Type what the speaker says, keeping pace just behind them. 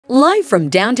Live from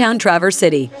downtown Traverse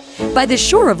City, by the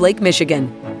shore of Lake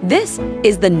Michigan, this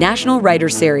is the National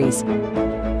Writers Series.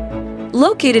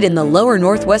 Located in the lower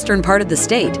northwestern part of the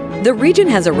state, the region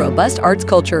has a robust arts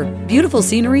culture, beautiful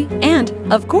scenery, and,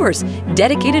 of course,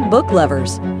 dedicated book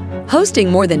lovers. Hosting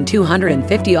more than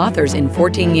 250 authors in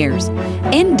 14 years,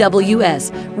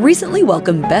 NWS recently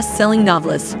welcomed best-selling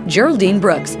novelists Geraldine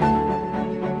Brooks,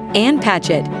 Ann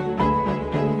Patchett,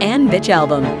 and Bitch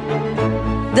Album.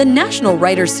 The National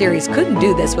Writers Series couldn't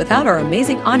do this without our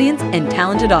amazing audience and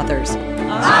talented authors.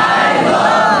 I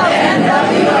love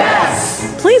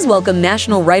NWS! Please welcome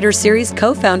National Writers Series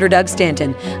co-founder Doug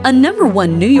Stanton, a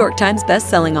 #1 New York Times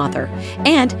best-selling author,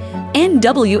 and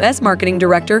NWS Marketing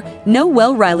Director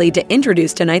Noel Riley to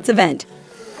introduce tonight's event.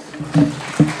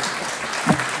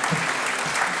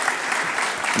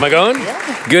 Am I going? Yeah.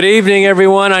 Good evening,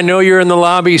 everyone. I know you're in the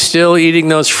lobby still eating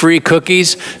those free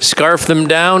cookies. Scarf them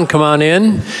down. Come on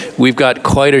in. We've got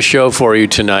quite a show for you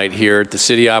tonight here at the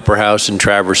City Opera House in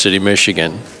Traverse City,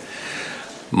 Michigan.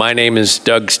 My name is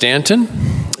Doug Stanton.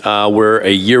 We're a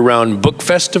year-round book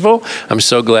festival. I'm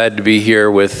so glad to be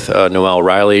here with Noel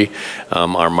Riley,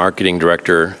 our marketing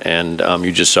director, and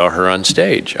you just saw her on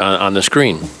stage, on the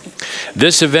screen.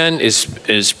 This event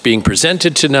is being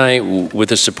presented tonight with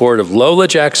the support of Lola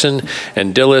Jackson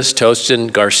and Dillis Tostin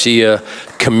Garcia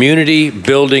Community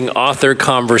Building Author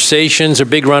Conversations. A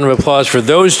big round of applause for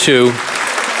those two.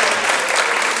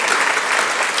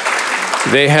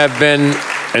 They have been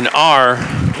and are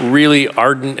really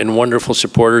ardent and wonderful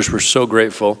supporters. We're so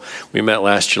grateful. We met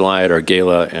last July at our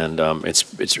gala, and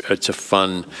it's a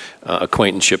fun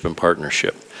acquaintanceship and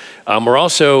partnership. We're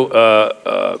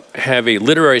also have a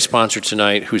literary sponsor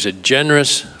tonight who's a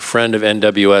generous friend of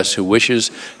NWS who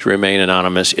wishes to remain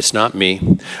anonymous. It's not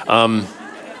me.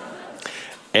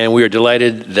 And we are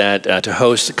delighted that to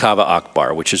host Kaveh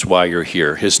Akbar, which is why you're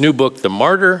here. His new book, The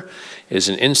Martyr, is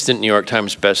an instant New York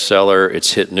Times bestseller.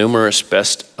 It's hit numerous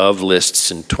best of lists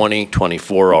in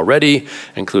 2024 already,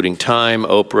 including Time,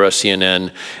 Oprah,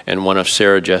 CNN, and one of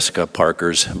Sarah Jessica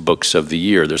Parker's books of the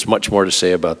year. There's much more to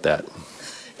say about that.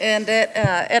 And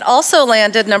it also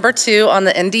landed #2 on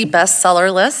the indie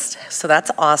bestseller list, so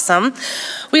that's awesome.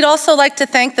 We'd also like to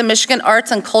thank the Michigan Arts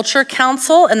and Culture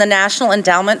Council and the National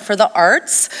Endowment for the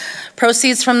Arts.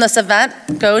 Proceeds from this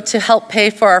event go to help pay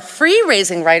for our free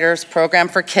Raising Writers program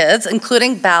for kids,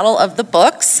 including Battle of the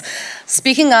Books.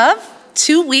 Speaking of,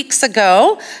 2 weeks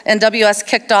ago, NWS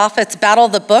kicked off its Battle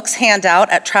of the Books handout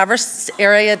at Traverse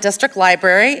Area District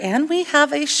Library, and we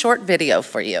have a short video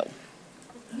for you.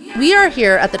 We are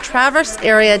here at the Traverse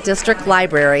Area District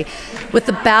Library with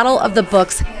the Battle of the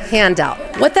Books handout.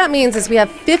 What that means is we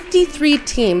have 53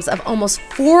 teams of almost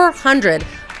 400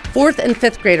 4th and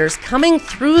 5th graders coming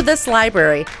through this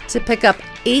library to pick up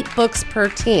 8 books per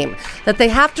team that they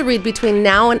have to read between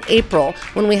now and April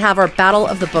when we have our Battle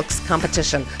of the Books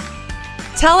competition.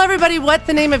 Tell everybody what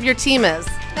the name of your team is.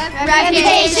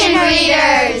 Reputation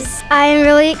Readers! I'm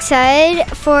really excited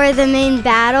for the main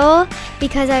battle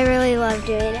because I really love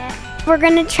doing it. We're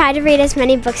going to try to read as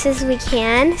many books as we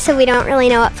can, so we don't really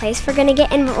know what place we're going to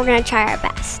get in, but we're going to try our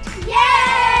best.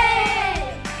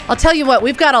 Yay! I'll tell you what,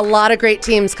 we've got a lot of great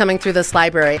teams coming through this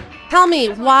library. Tell me,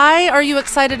 why are you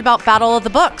excited about Battle of the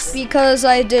Books? Because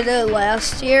I did it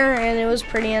last year and it was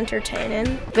pretty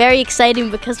entertaining. Very exciting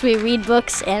because we read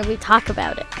books and we talk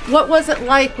about it. What was it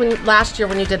like last year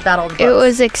when you did Battle of the Books? It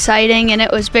was exciting and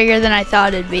it was bigger than I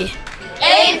thought it'd be.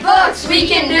 8 books, we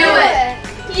can do it!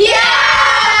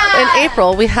 Yeah! In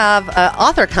April, we have an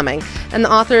author coming, and the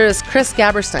author is Chris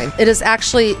Gaberstein. It is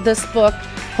actually, this book,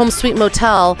 Home Sweet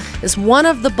Motel, is one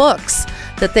of the books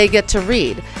that they get to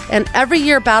read. And every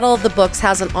year, Battle of the Books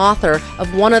has an author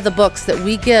of one of the books that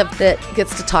we give that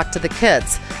gets to talk to the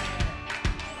kids.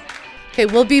 Okay,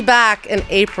 we'll be back in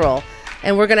April,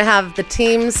 and we're gonna have the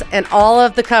teams and all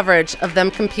of the coverage of them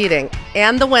competing,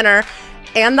 and the winner,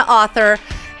 and the author,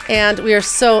 and we are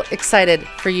so excited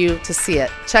for you to see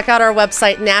it. Check out our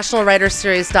website,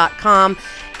 nationalwriterseries.com,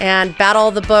 and Battle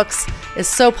of the Books is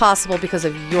so possible because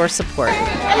of your support.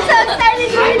 I'm so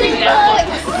excited to read this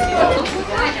book!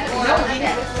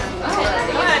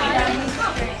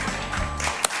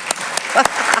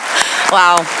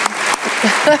 Wow.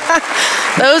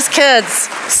 Those kids,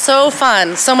 so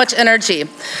fun, so much energy.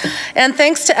 And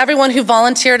thanks to everyone who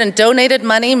volunteered and donated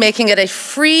money, making it a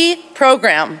free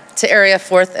program to area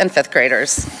 4th and 5th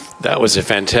graders. That was a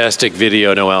fantastic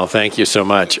video, Noel. Thank you so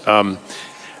much.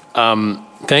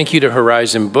 Thank you to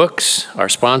Horizon Books, our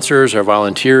sponsors, our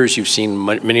volunteers. You've seen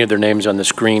many of their names on the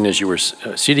screen as you were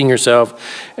seating yourself,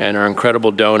 and our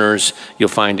incredible donors you'll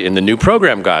find in the new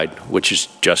program guide, which has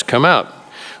just come out.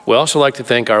 We also like to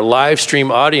thank our live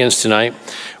stream audience tonight,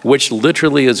 which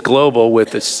literally is global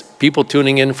with people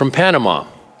tuning in from Panama.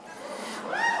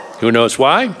 Who knows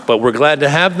why, but we're glad to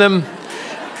have them.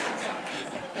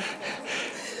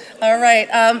 All right.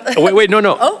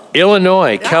 No. Oh.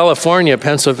 Illinois, yeah. California,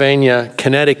 Pennsylvania,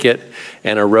 Connecticut,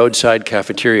 and a roadside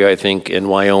cafeteria, I think, in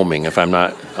Wyoming, if I'm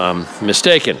not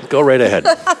mistaken. Go right ahead.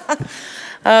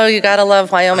 Oh, you gotta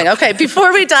love Wyoming. Okay,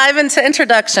 before we dive into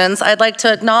introductions, I'd like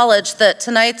to acknowledge that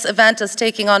tonight's event is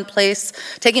taking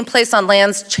place on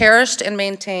lands cherished and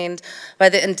maintained by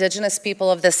the indigenous people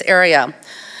of this area.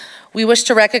 We wish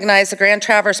to recognize the Grand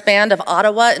Traverse Band of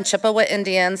Ottawa and Chippewa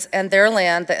Indians and their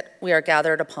land that we are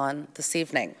gathered upon this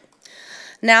evening.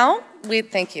 Now,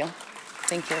 thank you.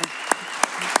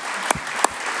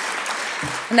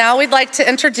 Now we'd like to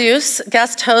introduce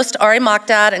guest host Ari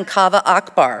Makdad and Kaveh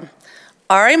Akbar.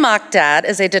 Ari Makdad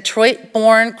is a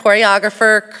Detroit-born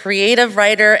choreographer, creative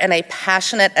writer, and a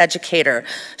passionate educator.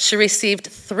 She received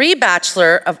 3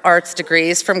 Bachelor of Arts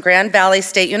degrees from Grand Valley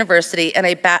State University and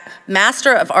a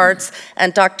Master of Arts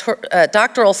and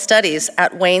doctoral studies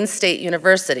at Wayne State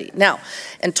University. Now,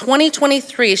 in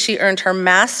 2023, she earned her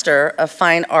Master of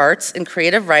Fine Arts in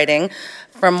Creative Writing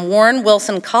from Warren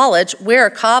Wilson College, where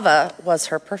Kaveh was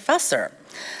her professor.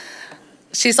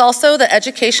 She's also the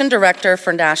education director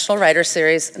for National Writer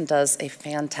Series and does a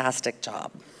fantastic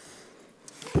job.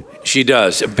 She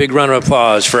does. A big round of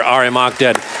applause for Ari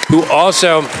Makdad, who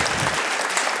also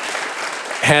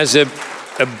has a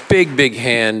big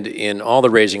hand in all the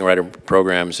Raising a Writer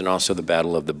programs and also the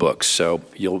Battle of the Books. So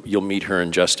you'll meet her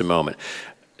in just a moment.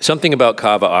 Something about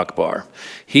Kaveh Akbar.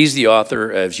 He's the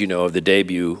author, as you know, of the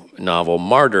debut novel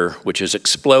Martyr, which has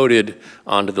exploded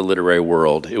onto the literary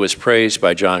world. It was praised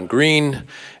by John Green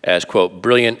as, quote,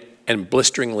 brilliant and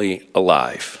blisteringly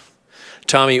alive.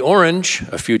 Tommy Orange,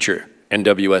 a future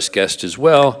NWS guest as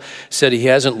well, said he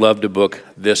hasn't loved a book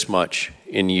this much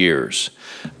in years.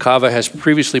 Kaveh has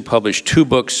previously published 2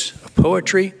 books of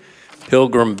poetry,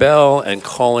 Pilgrim Bell and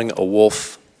Calling a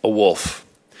Wolf a Wolf.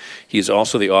 He is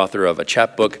also the author of a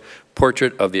chapbook,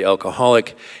 Portrait of the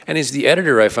Alcoholic, and is the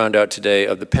editor, I found out today,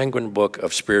 of the Penguin Book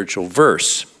of Spiritual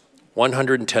Verse,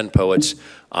 110 Poets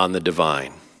on the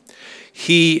Divine.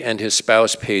 He and his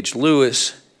spouse, Paige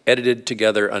Lewis, edited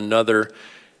together another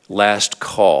Last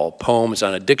Call, Poems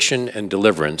on Addiction and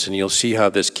Deliverance, and you'll see how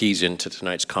this keys into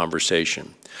tonight's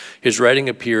conversation. His writing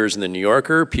appears in The New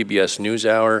Yorker, PBS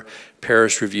NewsHour,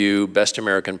 Paris Review, Best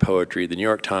American Poetry, The New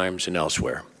York Times, and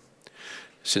elsewhere.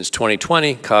 Since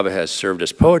 2020, Kaveh has served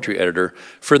as poetry editor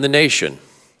for The Nation.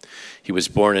 He was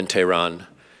born in Tehran,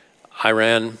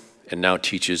 Iran, and now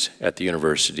teaches at the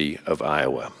University of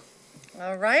Iowa.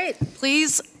 All right,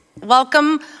 please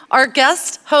welcome our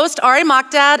guest host, Ari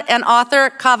Makdad, and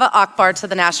author Kaveh Akbar to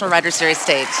the National Writer Series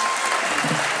stage.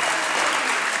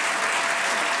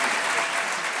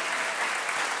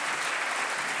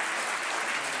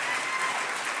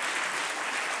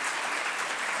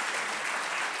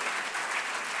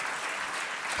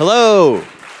 Hello.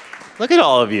 Look at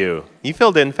all of you. You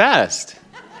filled in fast.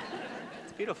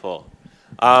 It's beautiful.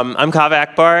 I'm Kaveh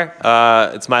Akbar.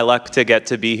 It's my luck to get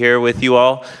to be here with you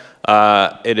all.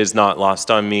 It is not lost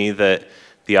on me that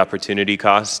the opportunity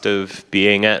cost of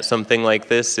being at something like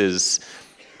this is,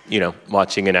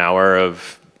 watching an hour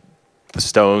of the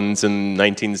Stones in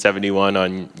 1971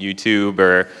 on YouTube,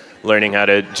 or learning how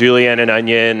to julienne an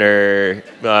onion or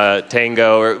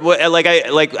tango, or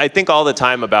I think all the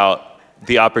time about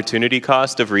the opportunity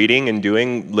cost of reading and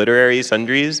doing literary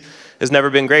sundries has never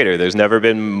been greater. There's never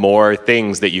been more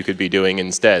things that you could be doing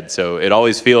instead. So it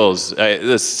always feels,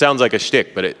 this sounds like a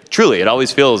shtick, but it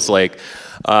always feels like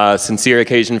a sincere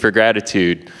occasion for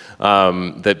gratitude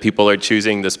that people are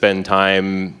choosing to spend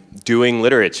time doing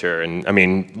literature. And I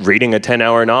mean, reading a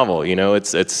 10-hour novel,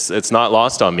 it's not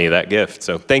lost on me, that gift.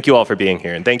 So thank you all for being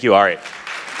here, and thank you, Ari.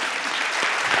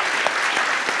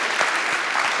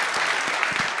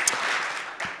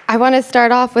 I want to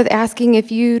start off with asking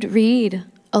if you'd read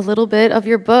a little bit of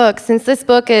your book. Since this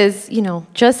book is,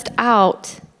 just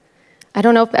out, I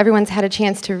don't know if everyone's had a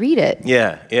chance to read it.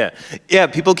 Yeah,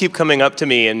 people keep coming up to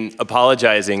me and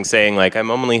apologizing, saying,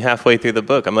 I'm only halfway through the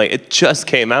book. I'm like, it just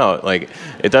came out.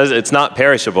 It's not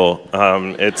perishable.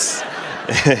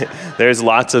 There's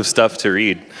lots of stuff to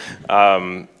read.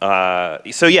 And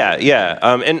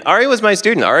Ari was my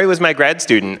student. Ari was my grad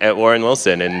student at Warren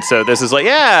Wilson. And so this is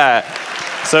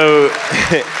So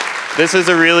this is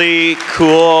a really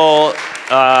cool,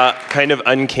 kind of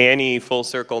uncanny full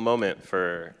circle moment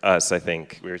for us, I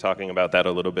think. We were talking about that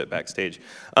a little bit backstage.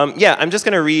 I'm just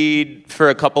going to read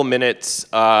for a couple minutes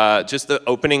just the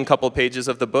opening couple pages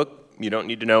of the book. You don't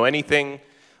need to know anything.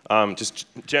 just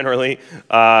generally.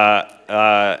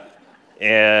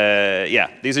 Yeah,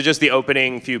 these are just the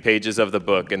opening few pages of the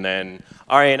book, and then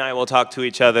Ari and I will talk to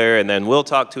each other, and then we'll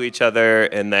talk to each other,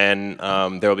 and then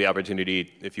there will be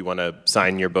opportunity if you want to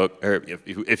sign your book, or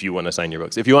if you want to sign your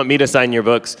books. If you want me to sign your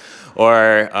books,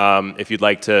 or if you'd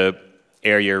like to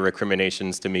air your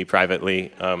recriminations to me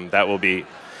privately, that will be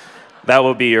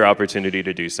your opportunity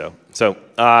to do so. So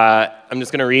I'm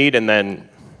just going to read, and then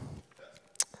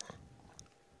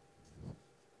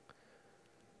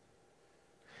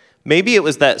maybe it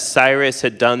was that Cyrus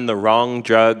had done the wrong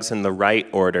drugs in the right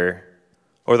order,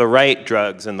 or the right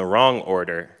drugs in the wrong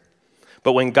order.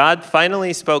 But when God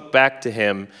finally spoke back to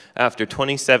him after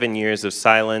 27 years of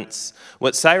silence,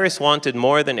 what Cyrus wanted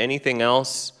more than anything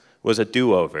else was a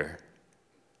do-over.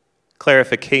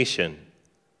 Clarification.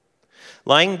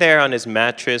 Lying there on his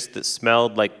mattress that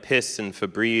smelled like piss and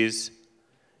Febreze,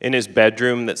 in his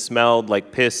bedroom that smelled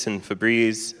like piss and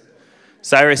Febreze,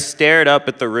 Cyrus stared up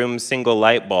at the room's single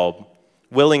light bulb,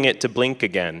 willing it to blink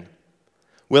again,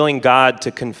 willing God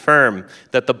to confirm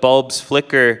that the bulb's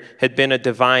flicker had been a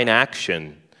divine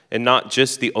action and not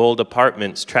just the old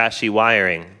apartment's trashy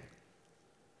wiring.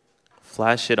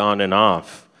 Flash it on and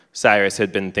off, Cyrus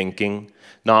had been thinking,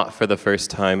 not for the first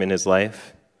time in his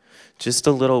life. Just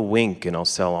a little wink and I'll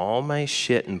sell all my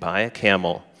shit and buy a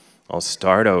camel. I'll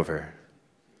start over.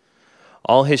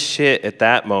 All his shit at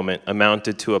that moment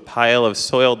amounted to a pile of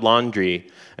soiled laundry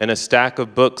and a stack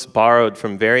of books borrowed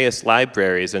from various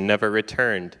libraries and never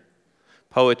returned.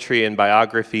 Poetry and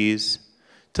biographies,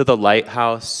 To the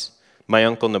Lighthouse, My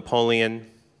Uncle Napoleon.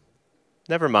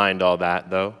 Never mind all that,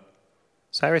 though.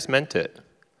 Cyrus meant it.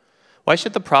 Why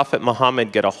should the Prophet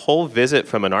Muhammad get a whole visit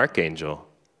from an archangel?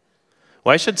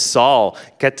 Why should Saul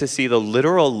get to see the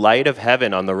literal light of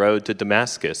heaven on the road to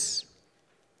Damascus?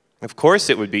 Of course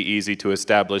it would be easy to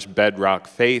establish bedrock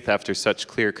faith after such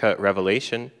clear-cut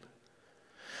revelation.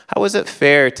 How was it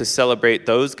fair to celebrate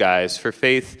those guys for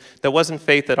faith that wasn't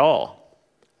faith at all,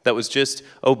 that was just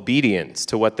obedience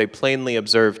to what they plainly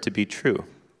observed to be true?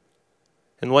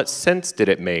 And what sense did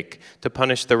it make to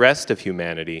punish the rest of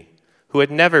humanity, who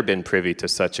had never been privy to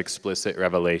such explicit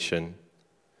revelation,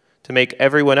 to make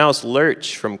everyone else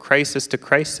lurch from crisis to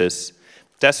crisis,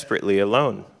 desperately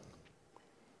alone?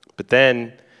 But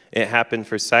then it happened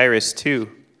for Cyrus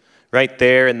too, right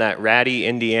there in that ratty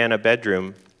Indiana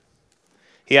bedroom.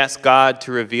 He asked God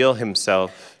to reveal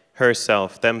himself,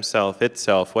 herself, themself,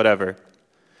 itself, whatever.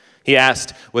 He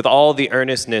asked with all the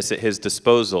earnestness at his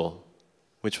disposal,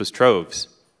 which was troves.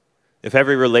 If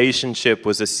every relationship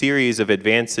was a series of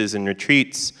advances and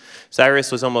retreats,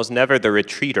 Cyrus was almost never the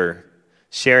retreater,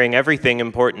 sharing everything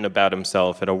important about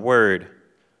himself in a word,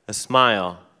 a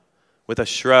smile, with a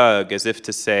shrug as if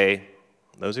to say,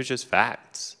 those are just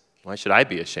facts. Why should I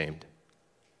be ashamed?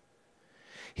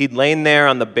 He'd lain there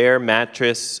on the bare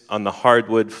mattress on the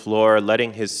hardwood floor,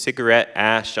 letting his cigarette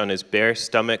ash on his bare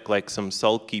stomach like some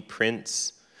sulky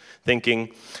prince,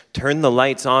 thinking, turn the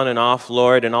lights on and off,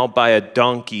 Lord, and I'll buy a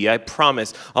donkey. I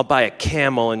promise I'll buy a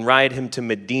camel and ride him to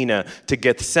Medina, to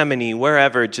Gethsemane,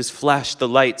 wherever. Just flash the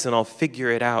lights and I'll figure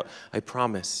it out. I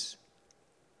promise.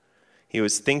 He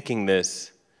was thinking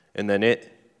this, and then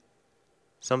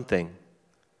something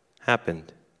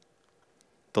happened.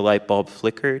 The light bulb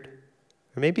flickered,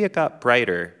 or maybe it got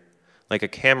brighter, like a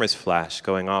camera's flash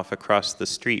going off across the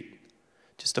street.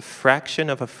 Just a fraction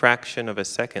of a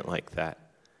second like that.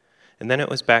 And then it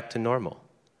was back to normal,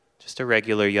 just a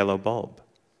regular yellow bulb.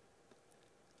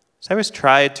 Cyrus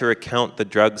tried to recount the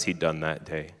drugs he'd done that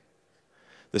day.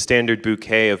 The standard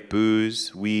bouquet of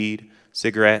booze, weed,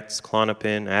 cigarettes,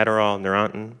 Klonopin, Adderall,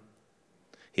 Neurontin.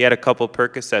 He had a couple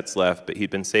Percocets left, but he'd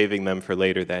been saving them for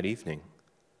later that evening.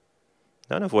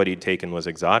 None of what he'd taken was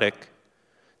exotic.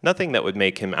 Nothing that would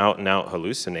make him out and out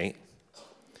hallucinate.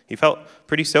 He felt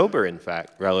pretty sober, in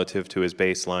fact, relative to his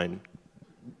baseline.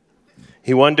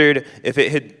 He wondered if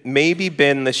it had maybe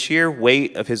been the sheer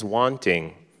weight of his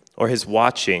wanting or his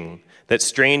watching that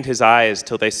strained his eyes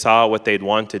till they saw what they'd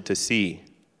wanted to see.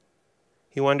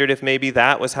 He wondered if maybe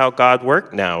that was how God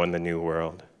worked now in the New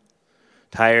World.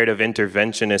 Tired of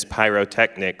interventionist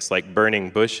pyrotechnics like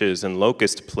burning bushes and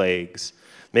locust plagues,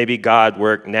 maybe God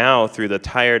worked now through the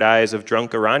tired eyes of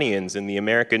drunk Iranians in the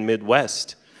American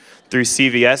Midwest, through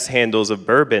CVS handles of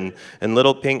bourbon and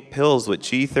little pink pills with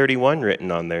G31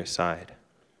 written on their side.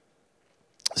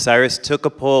 Cyrus took a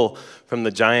pull from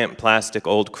the giant plastic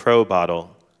Old Crow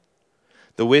bottle.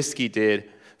 The whiskey did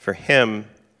for him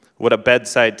what a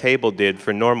bedside table did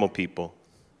for normal people.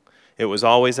 It was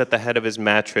always at the head of his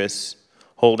mattress,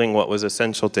 holding what was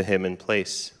essential to him in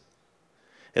place.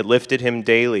 It lifted him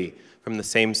daily from the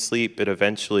same sleep it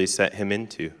eventually set him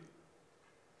into.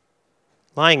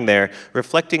 Lying there,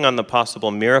 reflecting on the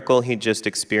possible miracle he'd just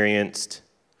experienced,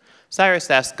 Cyrus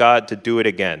asked God to do it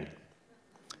again.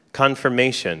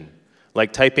 Confirmation,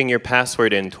 like typing your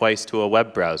password in twice to a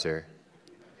web browser.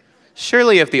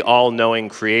 Surely if the all-knowing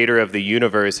creator of the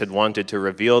universe had wanted to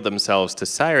reveal themselves to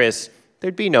Cyrus,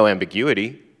 there'd be no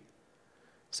ambiguity.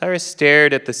 Cyrus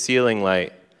stared at the ceiling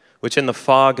light, which in the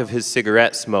fog of his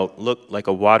cigarette smoke looked like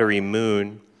a watery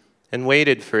moon, and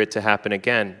waited for it to happen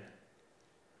again.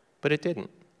 But it didn't.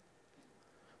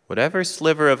 Whatever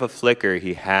sliver of a flicker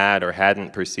he had or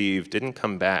hadn't perceived didn't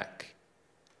come back.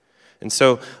 And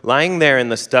so, lying there in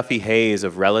the stuffy haze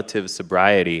of relative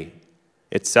sobriety,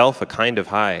 itself a kind of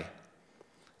high,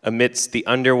 amidst the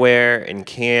underwear and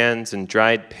cans and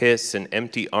dried piss and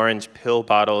empty orange pill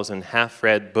bottles and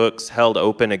half-read books held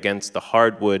open against the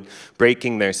hardwood,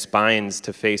 breaking their spines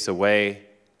to face away,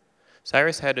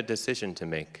 Cyrus had a decision to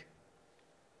make.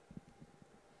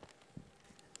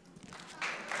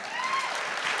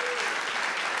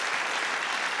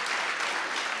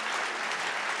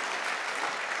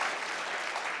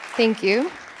 Thank you.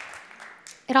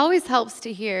 It always helps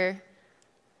to hear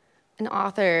an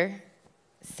author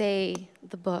say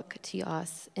the book to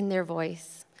us in their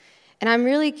voice. And I'm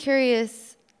really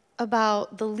curious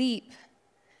about the leap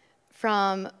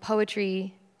from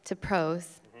poetry to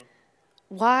prose.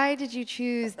 Why did you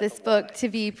choose this book to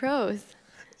be prose?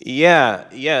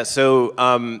 Yeah. So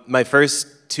my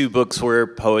first two books were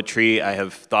poetry. I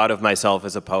have thought of myself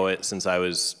as a poet since I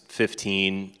was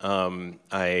 15.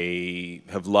 I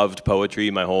have loved poetry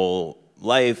my whole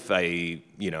life. I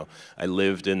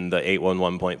lived in the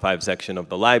 811.5 section of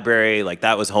the library. Like,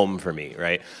 that was home for me,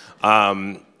 right?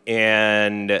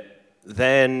 And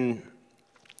then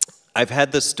I've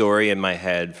had this story in my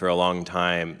head for a long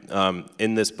time.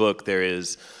 In this book, there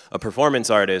is a performance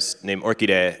artist named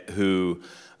Orchidea who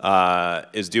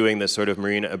is doing this sort of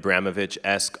Marina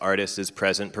Abramovich-esque artist is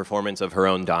present performance of her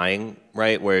own dying,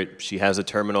 right? Where she has a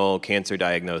terminal cancer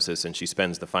diagnosis and she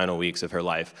spends the final weeks of her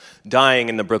life dying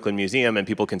in the Brooklyn Museum, and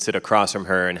people can sit across from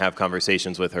her and have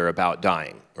conversations with her about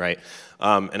dying, right?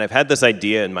 And I've had this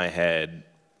idea in my head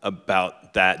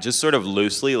about that, just sort of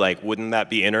loosely, like, wouldn't that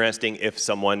be interesting if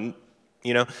someone,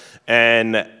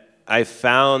 And I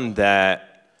found that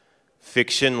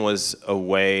fiction was a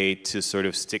way to sort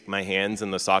of stick my hands in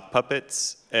the sock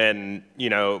puppets and,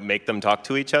 make them talk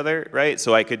to each other, right?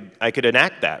 So I could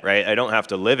enact that, right? I don't have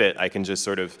to live it. I can just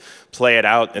sort of play it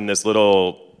out in this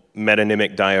little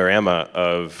metonymic diorama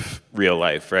of real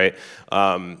life, right?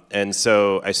 And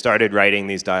so I started writing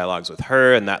these dialogues with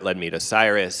her, and that led me to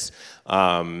Cyrus,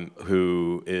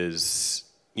 who is,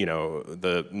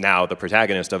 now the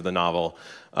protagonist of the novel.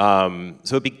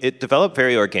 So it developed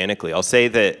very organically. I'll say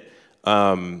that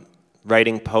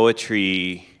writing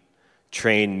poetry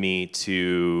trained me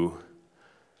to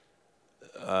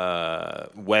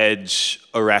wedge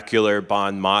oracular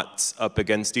bon mots up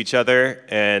against each other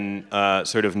and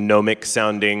sort of gnomic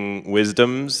sounding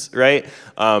wisdoms, right?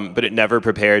 But it never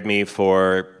prepared me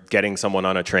for getting someone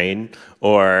on a train,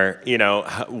 or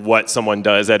what someone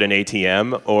does at an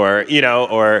ATM, or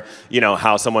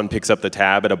how someone picks up the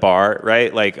tab at a bar,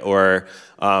 right? Like, or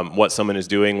what someone is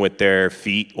doing with their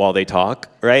feet while they talk,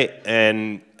 right?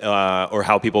 And or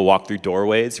how people walk through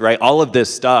doorways, right? All of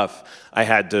this stuff I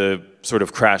had to sort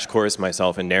of crash course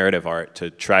myself in narrative art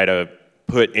to try to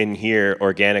put in here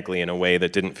organically in a way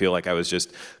that didn't feel like I was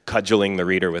just cudgeling the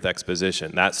reader with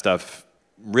exposition. That stuff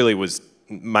really was,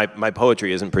 my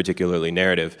poetry isn't particularly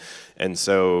narrative, and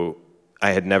so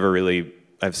I had never really,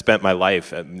 I've spent my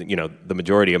life, the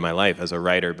majority of my life as a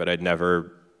writer, but I'd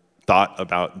never thought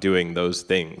about doing those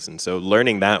things. And so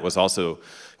learning that was also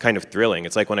kind of thrilling.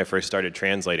 It's like when I first started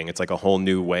translating, it's like a whole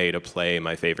new way to play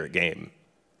my favorite game.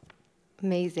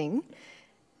 Amazing.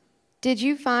 Did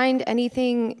you find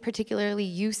anything particularly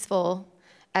useful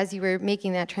as you were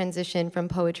making that transition from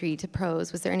poetry to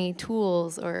prose? Was there any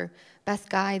tools or best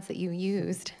guides that you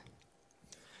used?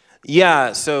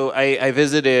 Yeah, so I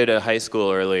visited a high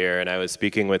school earlier, and I was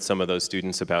speaking with some of those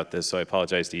students about this, so I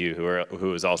apologize to you who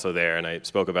was also there, and I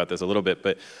spoke about this a little bit.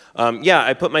 But yeah,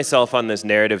 I put myself on this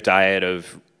narrative diet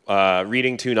of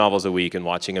reading 2 novels a week and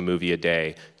watching a movie a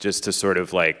day, just to sort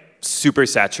of like super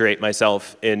saturate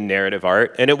myself in narrative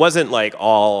art. And it wasn't like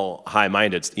all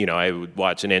high-minded. I would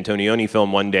watch an Antonioni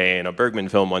film one day and a Bergman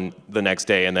film the next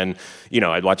day, and then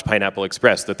I'd watch Pineapple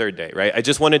Express the third day, right? I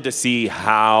just wanted to see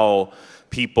how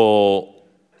people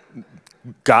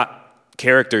got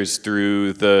characters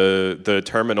through the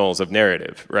terminals of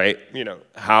narrative, right?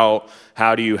 How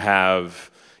do you have,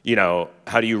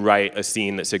 how do you write a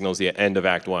scene that signals the end of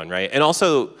Act 1, right? And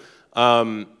also,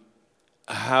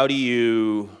 how do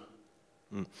you,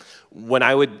 when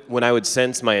I would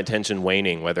sense my attention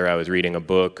waning, whether I was reading a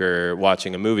book or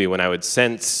watching a movie, when I would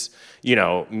sense, you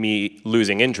know, me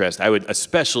losing interest, I would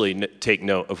especially take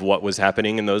note of what was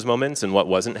happening in those moments and what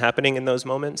wasn't happening in those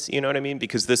moments. You know what I mean?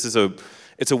 Because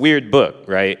it's a weird book,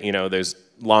 right? You know, there's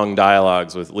long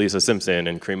dialogues with Lisa Simpson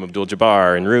and Kareem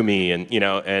Abdul-Jabbar and Rumi, and you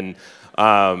know, and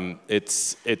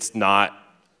it's not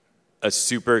a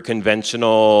super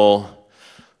conventional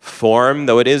form,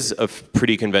 though it is a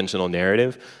pretty conventional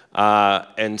narrative.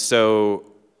 And so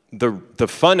the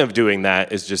fun of doing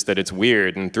that is just that it's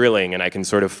weird and thrilling, and I can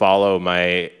sort of follow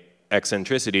my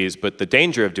eccentricities. But the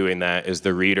danger of doing that is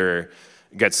the reader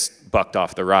gets bucked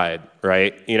off the ride,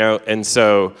 right? You know, and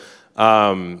so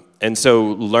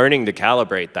learning to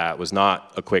calibrate that was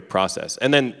not a quick process.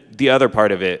 And then the other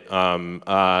part of it,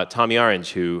 Tommy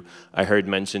Orange, who I heard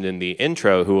mentioned in the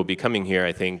intro, who will be coming here,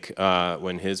 I think,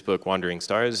 when his book Wandering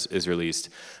Stars is released.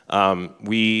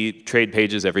 We trade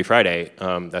pages every Friday.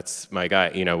 That's my guy.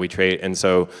 You know, we trade, and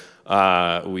so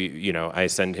I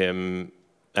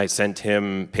sent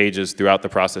him pages throughout the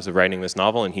process of writing this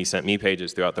novel, and he sent me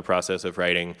pages throughout the process of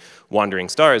writing Wandering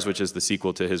Stars, which is the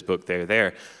sequel to his book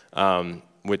There,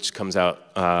 which comes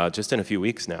out just in a few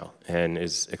weeks now and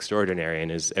is extraordinary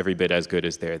and is every bit as good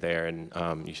as There, and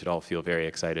you should all feel very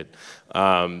excited.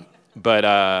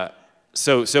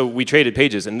 So we traded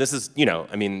pages, and this is, you know,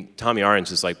 I mean, Tommy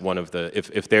Orange is like one of the,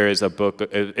 if there is a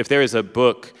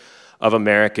book of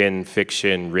American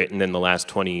fiction written in the last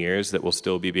 20 years that will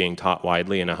still be being taught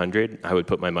widely in 100, I would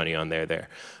put my money on There.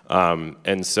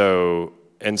 And so,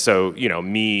 you know,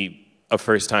 me, a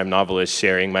first-time novelist,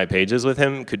 sharing my pages with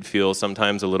him could feel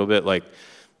sometimes a little bit like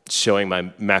showing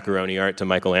my macaroni art to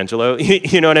Michelangelo.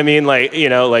 You know what I mean? Like, you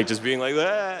know, like just being like,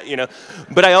 ah, you know.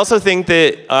 But I also think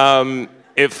that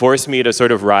it forced me to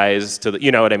sort of rise to the,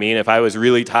 you know what I mean? If I was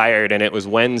really tired and it was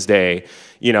Wednesday,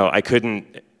 you know, I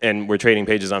couldn't, and we're trading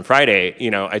pages on Friday, you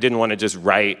know, I didn't want to just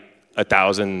write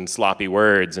 1,000 sloppy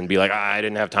words and be like, I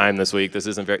didn't have time this week, this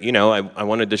isn't very, you know, I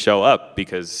wanted to show up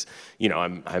because, you know,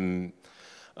 I'm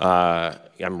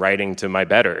writing to my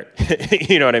better,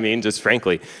 you know what I mean? Just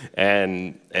frankly,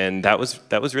 and that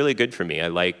was really good for me. I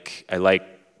like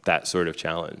that sort of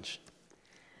challenge.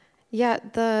 Yeah,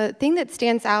 the thing that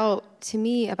stands out to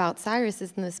me about Cyrus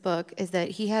in this book is that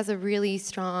he has a really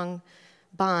strong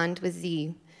bond with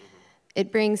Z.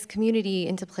 It brings community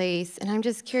into place, and I'm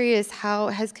just curious, how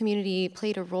has community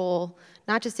played a role,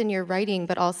 not just in your writing,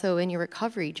 but also in your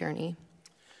recovery journey?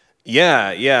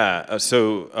 Yeah.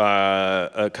 So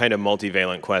a kind of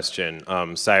multivalent question.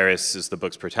 Cyrus is the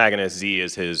book's protagonist. Z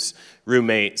is his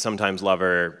roommate, sometimes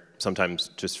lover, sometimes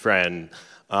just friend,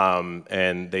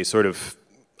 and they sort of,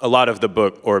 a lot of the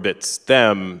book orbits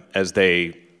them as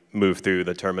they move through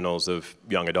the terminals of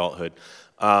young adulthood.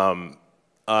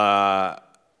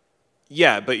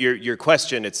 Yeah, but your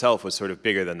question itself was sort of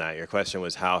bigger than that. Your question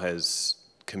was, how has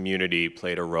community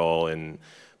played a role in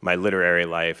my literary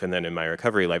life and then in my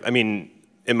recovery life? I mean,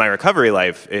 in my recovery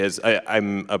life,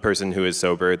 I'm a person who is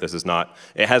sober. This is not,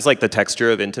 it has like the texture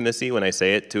of intimacy when I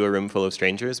say it to a room full of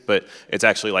strangers, but it's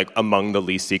actually like among the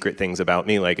least secret things about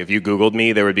me. Like if you Googled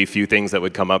me, there would be few things that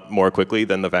would come up more quickly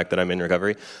than the fact that I'm in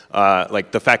recovery.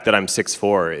 Like the fact that I'm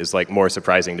 6'4" is like more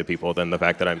surprising to people than the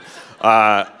fact that I'm,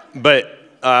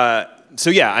 so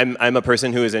yeah, I'm a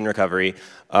person who is in recovery.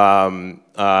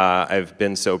 I've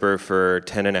been sober for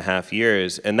 10.5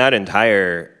 years, and that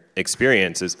entire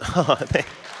experience is,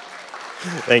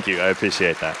 thank you, I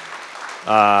appreciate that.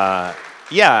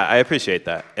 Yeah, I appreciate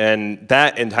that. And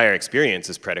that entire experience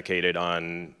is predicated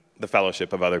on the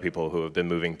fellowship of other people who have been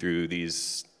moving through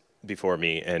these before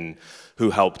me and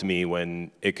who helped me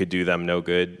when it could do them no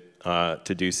good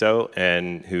to do so,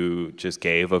 and who just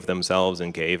gave of themselves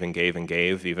and gave and gave and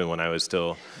gave, even when I was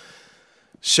still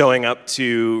showing up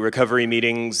to recovery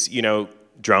meetings, you know,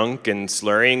 drunk and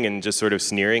slurring and just sort of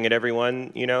sneering at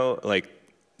everyone, you know, like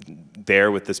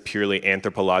there with this purely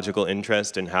anthropological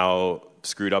interest in how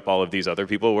screwed up all of these other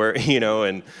people were, you know,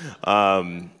 and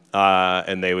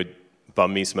they would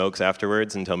bum me smokes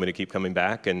afterwards and tell me to keep coming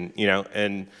back, and, you know,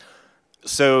 and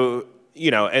so,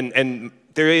 you know, and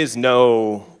there is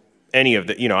no, any of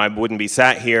the, you know, I wouldn't be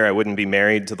sat here, I wouldn't be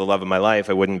married to the love of my life,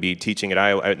 I wouldn't be teaching at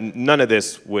Iowa, none of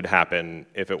this would happen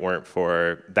if it weren't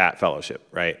for that fellowship,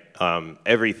 right?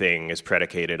 Everything is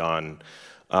predicated on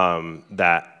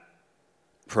that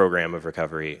program of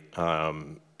recovery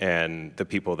and the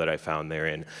people that I found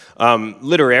therein.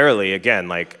 Literarily, again,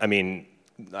 like, I mean,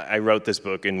 I wrote this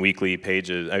book in weekly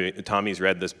pages. Tommy's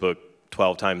read this book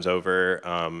 12 times over.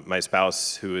 My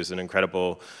spouse, who is an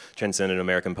incredible transcendent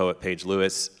American poet, Paige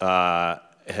Lewis,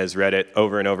 has read it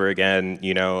over and over again.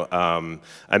 You know,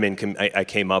 I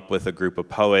came up with a group of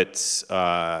poets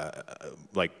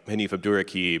like Hanif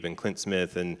Abdurraqib and Clint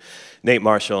Smith and Nate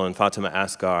Marshall and Fatima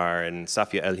Asghar and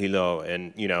Safia El Hilo,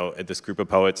 and you know, this group of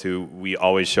poets who we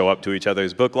always show up to each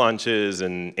other's book launches,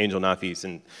 and Angel Nafis.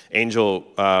 And Angel,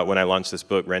 when I launched this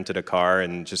book, rented a car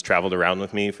and just traveled around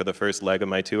with me for the first leg of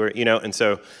my tour, you know, and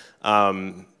so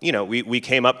you know, we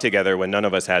came up together when none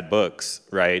of us had books,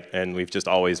 right? And we've just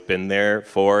always been there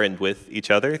for and with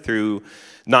each other through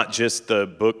not just the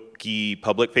booky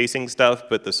public-facing stuff,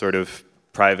 but the sort of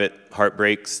private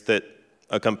heartbreaks that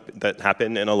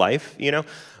happen in a life, you know?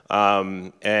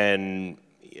 And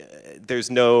there's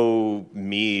no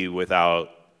me without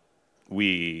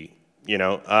we, you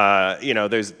know?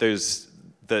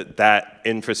 That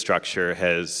infrastructure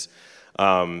has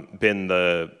been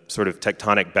the sort of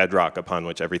tectonic bedrock upon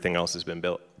which everything else has been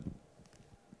built.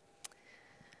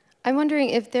 I'm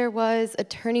wondering if there was a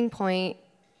turning point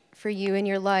for you in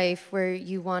your life where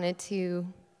you wanted to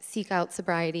seek out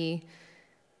sobriety.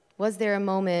 Was there a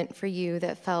moment for you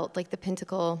that felt like the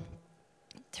pinnacle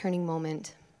turning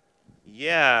moment?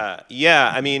 Yeah,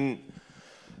 I mean,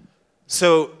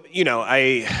 so, you know,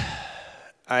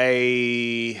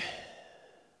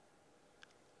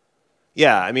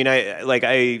 yeah, I mean,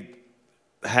 I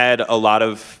had a lot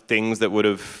of things that would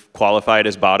have qualified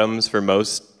as bottoms for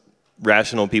most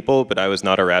rational people, but I was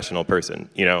not a rational person,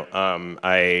 you know.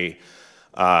 I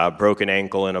broke an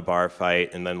ankle in a bar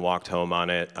fight and then walked home on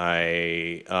it.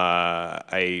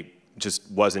 I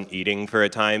just wasn't eating for a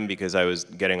time because I was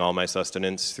getting all my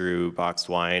sustenance through boxed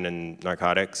wine and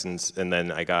narcotics, and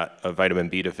then I got a vitamin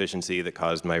B deficiency that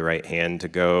caused my right hand to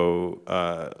go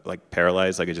like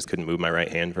paralyzed. Like I just couldn't move my right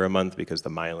hand for a month because the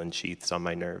myelin sheaths on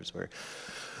my nerves were,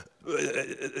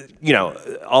 you know,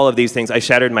 all of these things. I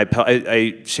shattered my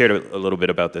I shared a little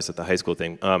bit about this at the high school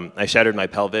thing. I shattered my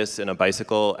pelvis in a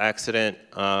bicycle accident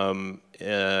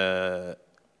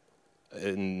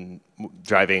in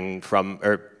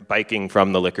biking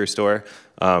from the liquor store.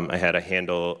 I had a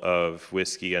handle of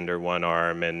whiskey under one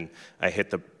arm, and I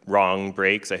hit the wrong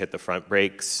brakes. I hit the front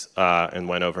brakes and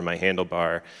went over my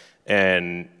handlebar.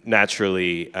 And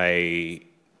naturally, I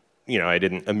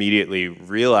didn't immediately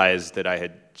realize that I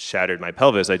had shattered my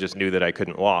pelvis. I just knew that I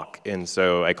couldn't walk. And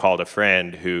so I called a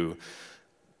friend who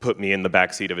put me in the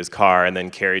backseat of his car and then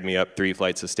carried me up 3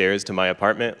 flights of stairs to my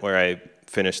apartment, where I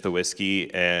finished the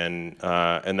whiskey, and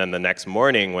then the next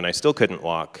morning when I still couldn't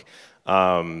walk,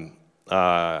 I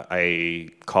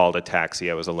called a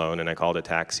taxi. I was alone, and I called a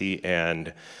taxi,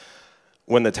 and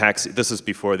when the taxi, this is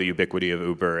before the ubiquity of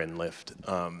Uber and Lyft,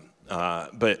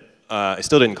 but I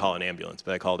still didn't call an ambulance,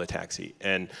 but I called a taxi,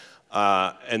 and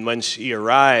when she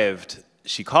arrived,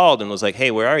 she called and was like,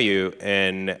 "Hey, where are you?"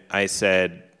 And I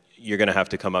said, "You're gonna have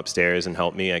to come upstairs and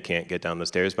help me. I can't get down the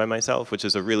stairs by myself," which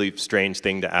is a really strange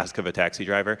thing to ask of a taxi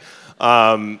driver.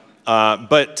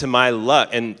 But to my luck,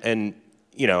 and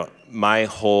you know, my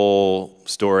whole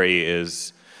story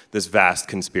is this vast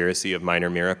conspiracy of minor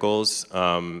miracles.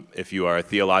 If you are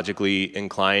theologically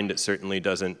inclined, it certainly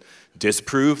doesn't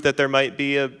disprove that there might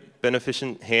be a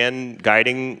beneficent hand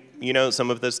guiding, you know, some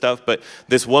of this stuff. But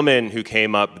this woman who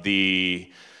came up the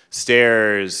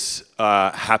stairs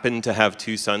happened to have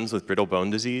 2 sons with brittle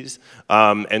bone disease.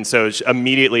 And so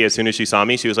immediately, as soon as she saw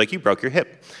me, she was like, "You broke your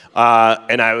hip."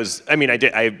 And I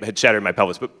had shattered my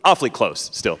pelvis, but awfully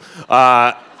close still.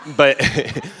 So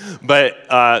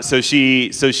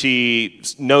she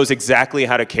knows exactly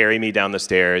how to carry me down the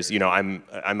stairs. You know, I'm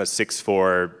a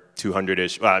 6'4",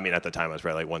 200-ish. Well, I mean, at the time I was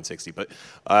probably like 160.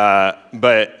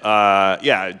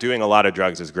 Yeah, doing a lot of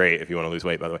drugs is great if you want to lose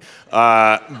weight, by the way.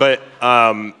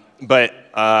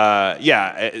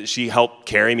 Yeah, she helped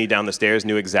carry me down the stairs,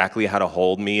 knew exactly how to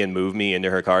hold me and move me into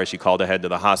her car. She called ahead to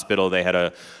the hospital. They had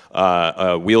a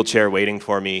wheelchair waiting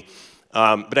for me.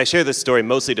 But I share this story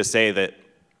mostly to say that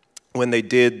when they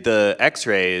did the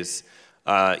x-rays,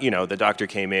 you know, the doctor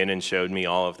came in and showed me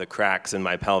all of the cracks in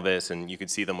my pelvis, and you could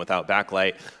see them without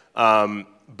backlight.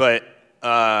 But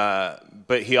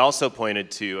he also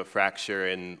pointed to a fracture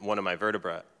in one of my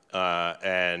vertebrae,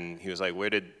 and he was like,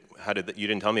 you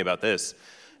didn't tell me about this.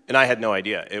 And I had no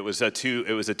idea. It was a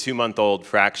 2-month-old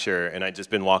fracture, and I'd just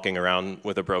been walking around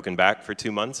with a broken back for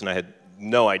 2 months, and I had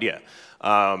no idea.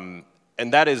 And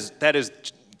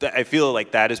I feel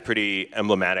like that is pretty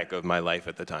emblematic of my life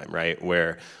at the time, right?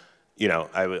 Where, you know,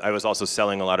 I was also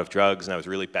selling a lot of drugs, and I was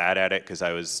really bad at it because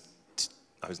I was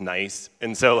nice.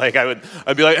 And so like I'd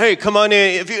be like, "Hey, come on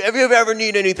in. If you ever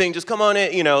need anything, just come on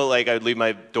in." You know, like I'd leave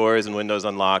my doors and windows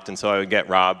unlocked, and so I would get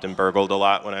robbed and burgled a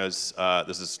lot when I was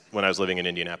this is when I was living in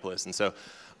Indianapolis. And so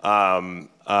Yeah,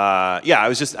 I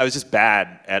was just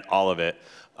bad at all of it.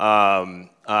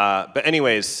 But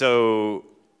anyways, so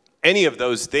any of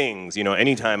those things, you know,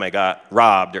 anytime I got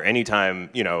robbed or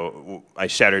anytime, you know, I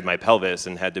shattered my pelvis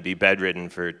and had to be bedridden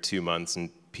for 2 months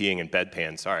and peeing in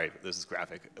bedpan, sorry, this is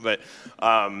graphic, but,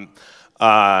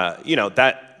 you know,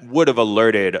 that would have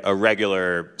alerted a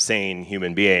regular, sane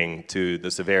human being to the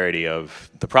severity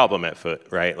of the problem at foot,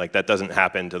 right? Like, that doesn't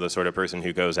happen to the sort of person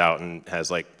who goes out and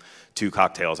has, like, 2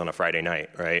 cocktails on a Friday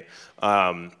night, right?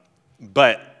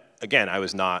 But again, I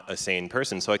was not a sane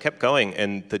person, so I kept going,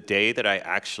 and the day that I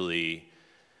actually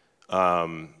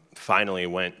finally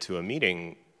went to a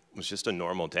meeting was just a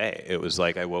normal day. It was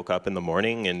like I woke up in the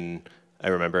morning, and I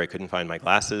remember I couldn't find my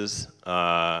glasses,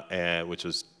 which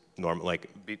was normal.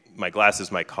 Like, my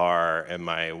glasses, my car, and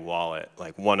my wallet,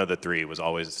 like one of the 3 was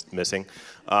always missing,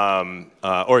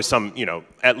 or some, you know,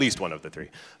 at least one of the 3.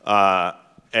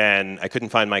 And I couldn't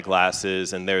find my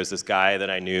glasses, and there was this guy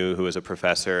that I knew who was a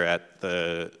professor at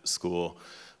the school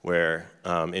where,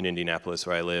 in Indianapolis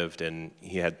where I lived, and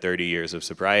he had 30 years of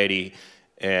sobriety,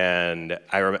 and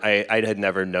I had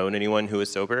never known anyone who was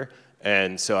sober,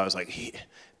 and so I was like,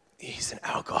 he's an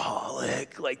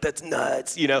alcoholic, like, that's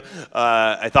nuts, you know?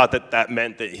 I thought that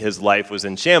meant that his life was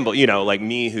in shambles, you know, like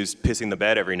me who's pissing the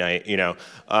bed every night, you know,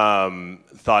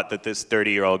 thought that this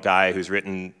 30-year-old guy who's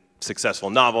written successful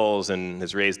novels and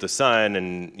has raised a son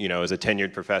and, you know, is a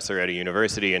tenured professor at a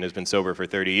university and has been sober for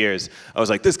 30 years. I was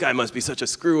like, this guy must be such a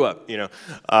screw up, you know?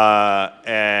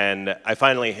 And I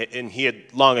finally, and he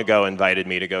had long ago invited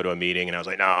me to go to a meeting, and I was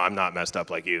like, no, I'm not messed up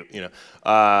like you know?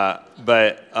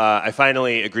 But I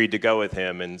finally agreed to go with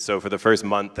him, and so for the first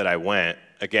month that I went,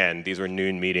 again, these were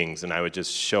noon meetings, and I would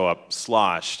just show up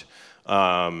sloshed,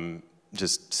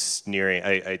 just sneering.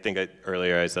 I think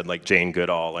earlier I said, like, Jane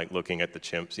Goodall, like, looking at the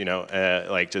chimps, you know,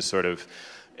 like, just sort of,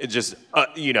 it just,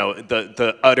 you know,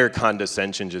 the utter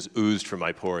condescension just oozed from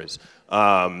my pores.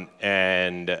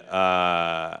 And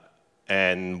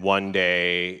one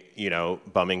day, you know,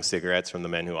 bumming cigarettes from the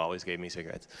men who always gave me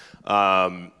cigarettes,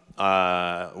 one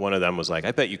of them was like,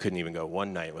 I bet you couldn't even go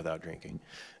one night without drinking.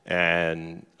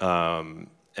 And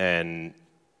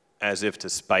as if to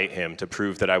spite him, to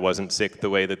prove that I wasn't sick the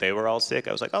way that they were all sick,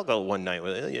 I was like, I'll go one night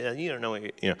with it. Yeah, you don't know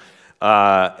what you know.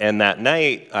 And that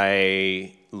night,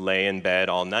 I lay in bed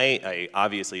all night. I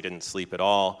obviously didn't sleep at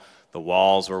all. The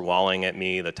walls were walling at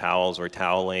me, the towels were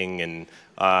toweling, and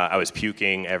I was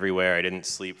puking everywhere. I didn't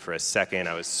sleep for a second.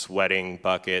 I was sweating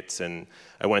buckets, and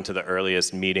I went to the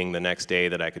earliest meeting the next day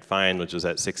that I could find, which was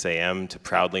at 6 a.m. to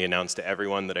proudly announce to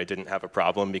everyone that I didn't have a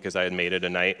problem because I had made it a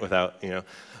night without, you know.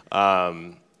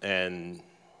 And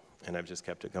I've just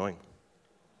kept it going.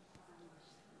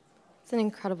 It's an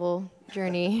incredible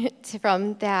journey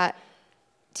from that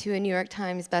to a New York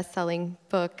Times best-selling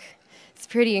book. It's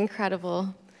pretty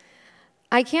incredible.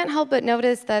 I can't help but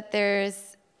notice that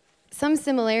there's some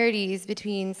similarities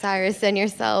between Cyrus and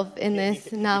yourself in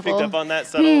this novel. You picked up on that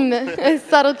subtle?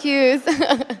 Subtle cues.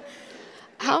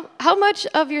 How much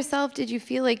of yourself did you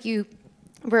feel like you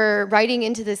were writing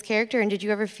into this character, and did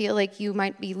you ever feel like you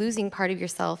might be losing part of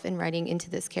yourself in writing into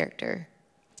this character?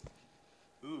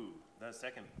 Ooh, that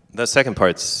second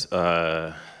part's,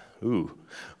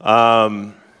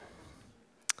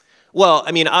 well,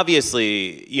 I mean,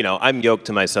 obviously, you know, I'm yoked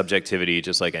to my subjectivity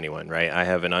just like anyone, right? I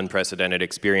have an unprecedented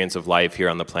experience of life here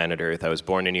on the planet Earth. I was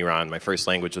born in Iran. My first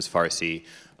language was Farsi.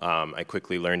 I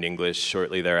quickly learned English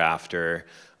shortly thereafter.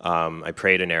 I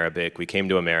prayed in Arabic. We came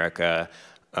to America.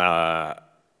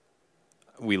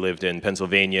 We lived in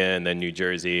Pennsylvania and then New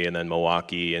Jersey and then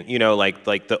Milwaukee, and, you know, like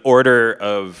the order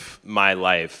of my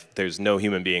life, there's no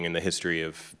human being in the history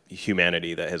of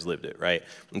humanity that has lived it, right?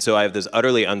 And so I have this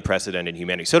utterly unprecedented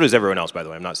humanity. So does everyone else, by the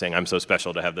way. I'm not saying I'm so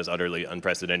special to have this utterly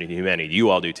unprecedented humanity.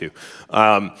 You all do too.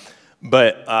 So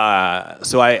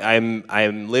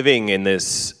I'm living in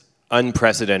this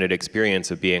unprecedented experience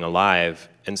of being alive,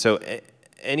 and so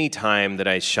any time that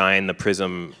I shine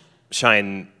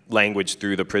language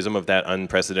through the prism of that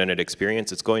unprecedented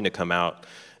experience, it's going to come out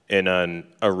in an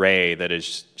array that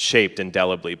is shaped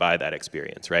indelibly by that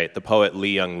experience, right? The poet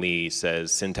Lee Young Lee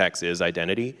says syntax is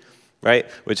identity, right?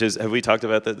 Which is, have we talked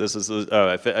about that? This is,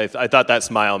 I thought that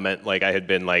smile meant like I had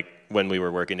been like, when we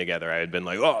were working together, I had been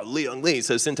like, oh, Lee Young Lee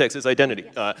says syntax is identity.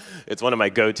 It's one of my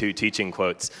go-to teaching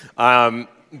quotes.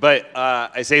 But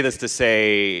I say this to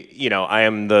say, you know, I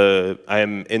am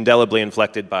indelibly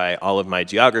inflected by all of my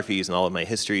geographies and all of my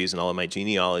histories and all of my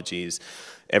genealogies,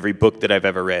 every book that I've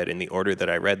ever read in the order that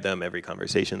I read them, every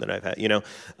conversation that I've had, you know.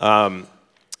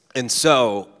 And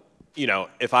so, you know,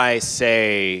 if I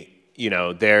say, you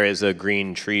know, there is a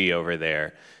green tree over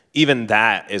there, even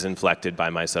that is inflected by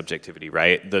my subjectivity,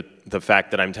 right? The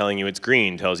fact that I'm telling you it's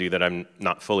green tells you that I'm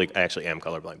not fully, I actually am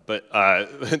colorblind, but,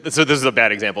 so this is a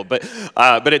bad example, but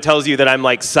it tells you that I'm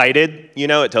like sighted, you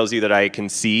know, it tells you that I can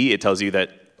see, it tells you that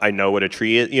I know what a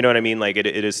tree is, you know what I mean? Like it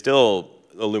is still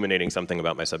illuminating something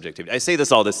about my subjectivity. I say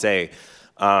this all to say,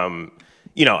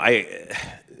 you know,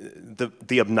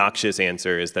 the obnoxious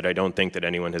answer is that I don't think that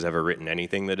anyone has ever written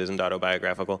anything that isn't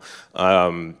autobiographical.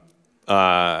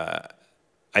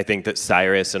 I think that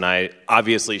Cyrus and I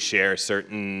obviously share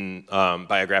certain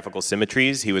biographical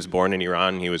symmetries. He was born in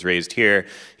Iran, he was raised here,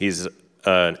 he's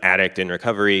an addict in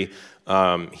recovery,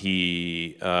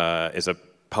 he is a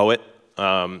poet,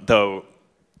 though,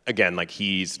 again, like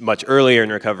he's much earlier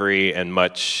in recovery and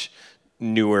much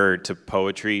newer to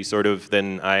poetry sort of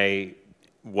than I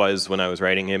was when I was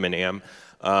writing him and am.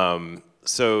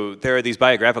 So there are these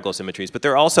biographical symmetries, but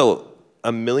there are also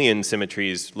a million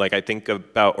symmetries. Like I think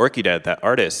about Orchid, that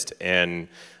artist, and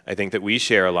I think that we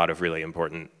share a lot of really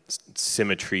important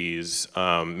symmetries,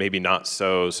 maybe not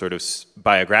so sort of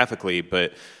biographically,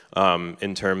 but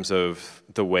in terms of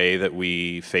the way that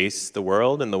we face the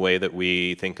world and the way that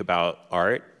we think about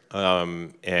art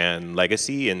and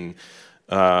legacy and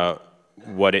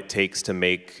what it takes to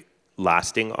make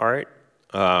lasting art.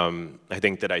 I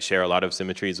think that I share a lot of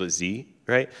symmetries with Z,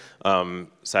 right?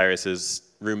 Cyrus's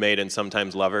roommate and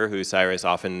sometimes lover, who Cyrus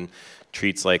often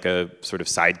treats like a sort of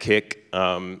sidekick,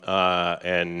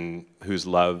 and whose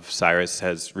love Cyrus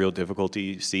has real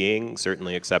difficulty seeing,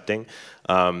 certainly accepting.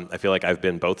 I feel like I've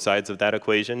been both sides of that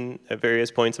equation at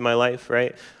various points in my life,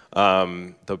 right?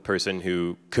 The person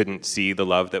who couldn't see the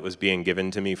love that was being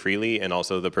given to me freely, and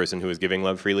also the person who was giving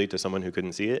love freely to someone who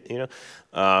couldn't see it, you know?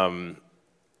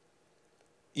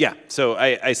 Yeah, so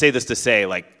I say this to say,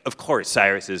 like, of course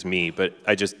Cyrus is me, but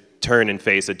I just turn and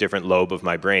face a different lobe of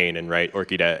my brain and write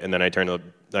Orchid, and then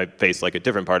I face like a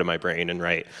different part of my brain and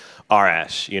write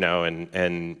Arash, you know,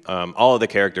 and all of the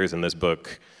characters in this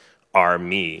book are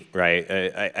me, right?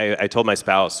 I told my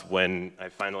spouse when I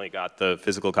finally got the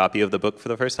physical copy of the book for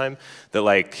the first time that,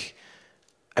 like,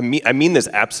 I mean this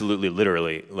absolutely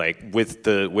literally, like with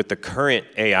the current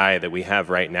AI that we have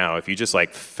right now, if you just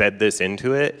like fed this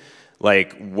into it,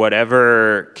 like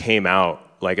whatever came out,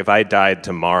 like if I died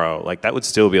tomorrow, like that would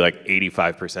still be like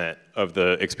 85% of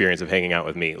the experience of hanging out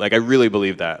with me. Like I really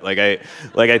believe that. I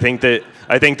think that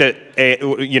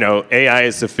you know, AI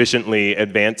is sufficiently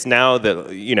advanced now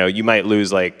that, you know, you might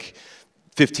lose like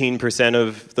 15%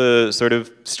 of the sort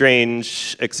of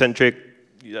strange, eccentric,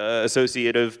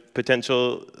 associative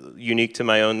potential unique to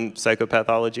my own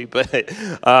psychopathology, but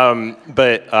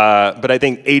I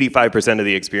think 85% of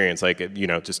the experience, like, you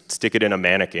know, just stick it in a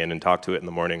mannequin and talk to it in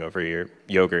the morning over your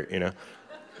yogurt, you know.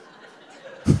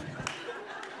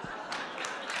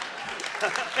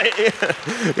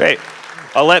 Great.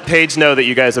 I'll let Paige know that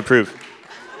you guys approve.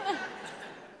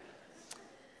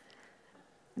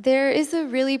 There is a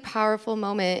really powerful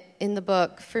moment in the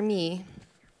book for me.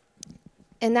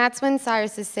 And that's when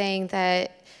Cyrus is saying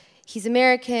that he's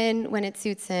American when it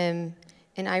suits him,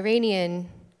 and Iranian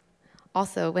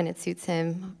also when it suits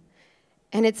him.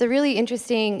 And it's a really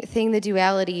interesting thing, the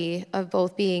duality of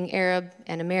both being Arab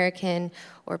and American,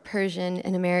 or Persian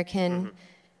and American. Mm-hmm.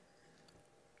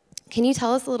 Can you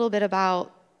tell us a little bit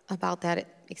about that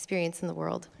experience in the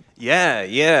world?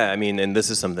 Yeah. I mean, and this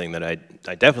is something that I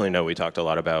definitely know we talked a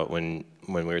lot about when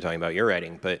we were talking about your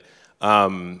writing. But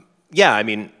yeah, I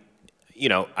mean, you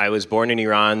know, I was born in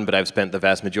Iran, but I've spent the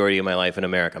vast majority of my life in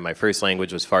America. My first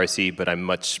language was Farsi, but I'm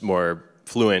much more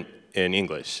fluent in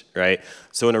English, right?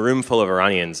 So in a room full of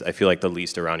Iranians, I feel like the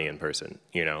least Iranian person,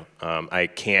 you know? I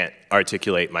can't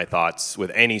articulate my thoughts with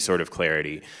any sort of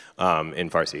clarity in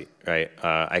Farsi, right?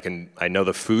 I know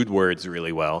the food words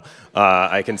really well.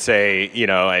 I can say, you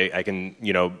know, I can,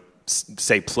 you know,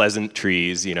 say pleasant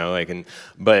trees, you know,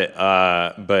 but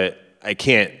I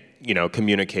can't, you know,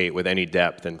 communicate with any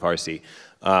depth in Farsi.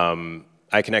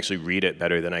 I can actually read it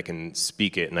better than I can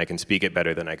speak it, and I can speak it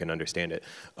better than I can understand it.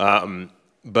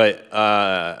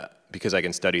 Because I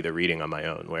can study the reading on my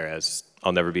own, whereas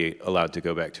I'll never be allowed to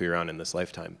go back to Iran in this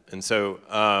lifetime. And so,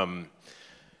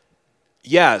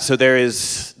 yeah, so there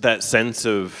is that sense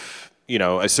of, you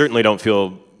know, I certainly don't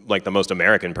feel like the most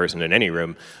American person in any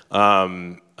room.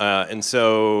 And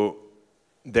so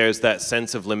there's that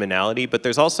sense of liminality, but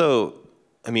there's also,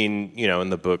 I mean, you know, in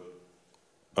the book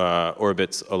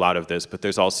orbits a lot of this, but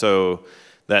there's also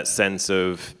that sense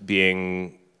of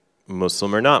being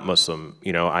Muslim or not Muslim.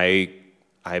 You know, I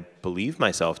believe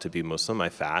myself to be Muslim, I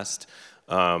fast,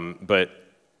 but,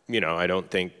 you know, I don't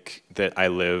think that I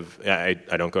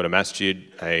don't go to masjid,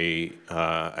 I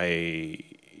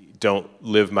don't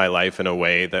live my life in a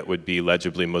way that would be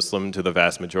legibly Muslim to the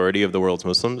vast majority of the world's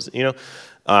Muslims, you know?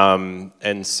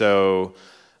 And so,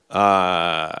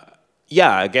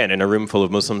 yeah, again, in a room full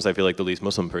of Muslims, I feel like the least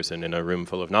Muslim person. In a room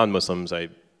full of non-Muslims, I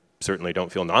certainly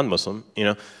don't feel non-Muslim, you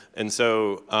know? And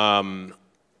so,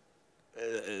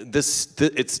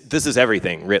 this is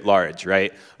everything writ large,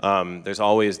 right? There's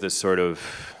always this sort of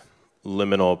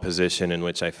liminal position in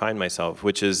which I find myself,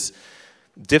 which is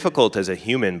difficult as a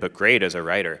human, but great as a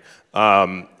writer,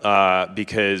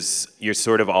 because you're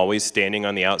sort of always standing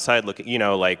on the outside looking, you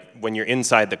know, like when you're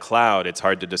inside the cloud, it's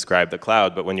hard to describe the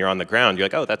cloud, but when you're on the ground, you're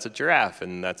like, oh, that's a giraffe,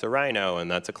 and that's a rhino, and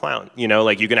that's a clown, you know,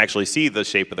 like you can actually see the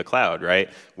shape of the cloud, right?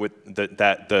 With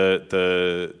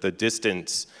the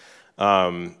distance,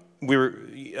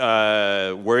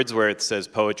 Wordsworth says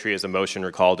poetry is emotion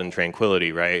recalled in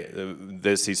tranquility, right?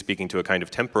 This, he's speaking to a kind of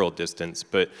temporal distance,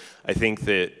 but I think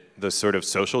that the sort of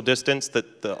social distance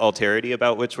that the alterity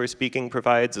about which we're speaking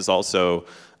provides is also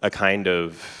a kind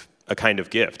of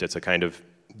gift. It's a kind of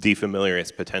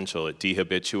defamiliarist potential. It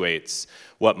dehabituates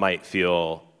what might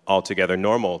feel altogether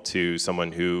normal to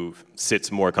someone who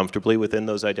sits more comfortably within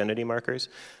those identity markers.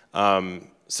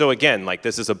 So again, like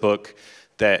this is a book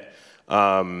that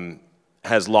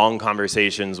has long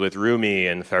conversations with Rumi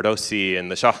and Ferdowsi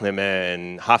and the Shahnameh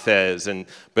and Hafez,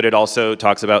 but it also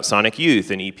talks about Sonic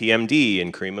Youth and EPMD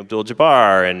and Kareem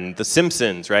Abdul-Jabbar and The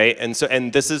Simpsons, right?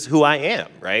 And this is who I am,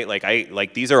 right?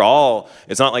 Like these are all.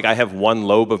 It's not like I have one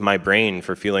lobe of my brain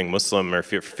for feeling Muslim or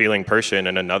feeling Persian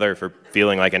and another for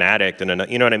feeling like an addict, and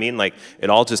you know what I mean? Like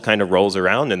it all just kind of rolls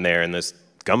around in there in this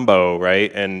gumbo,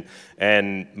 right? And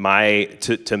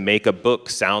to make a book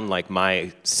sound like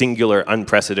my singular,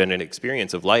 unprecedented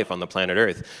experience of life on the planet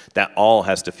Earth, that all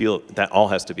has to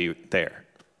be there.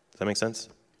 Does that make sense?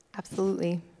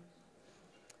 Absolutely.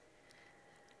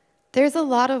 There's a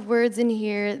lot of words in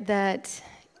here that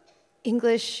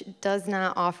English does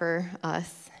not offer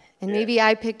us, and maybe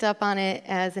I picked up on it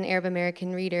as an Arab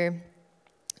American reader,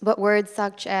 but words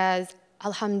such as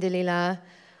alhamdulillah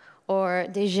or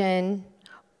dejen,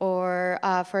 or,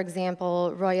 for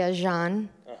example, Roya Jan.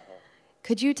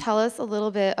 Could you tell us a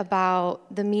little bit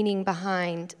about the meaning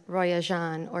behind Roya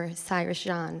Jan or Cyrus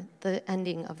Jan, the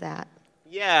ending of that?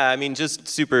 Yeah, I mean, just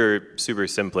super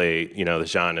simply, you know, the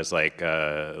Jan is like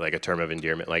a term of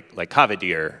endearment, like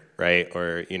Kaveh, right?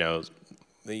 Or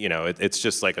it's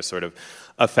just like a sort of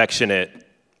affectionate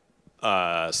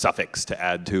suffix to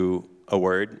add to a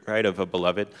word, right, of a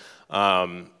beloved.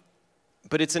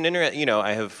 But it's an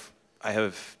I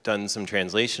have done some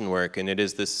translation work, and it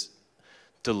is this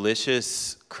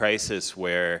delicious crisis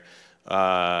where,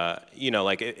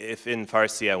 like if in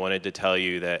Farsi I wanted to tell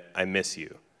you that I miss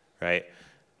you, right?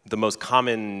 The most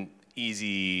common,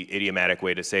 easy, idiomatic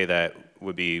way to say that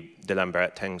would be dilam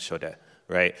barat tang shode,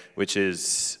 right? Which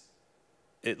is,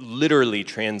 it literally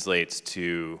translates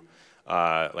to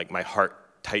like my heart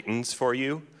tightens for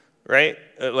you, right?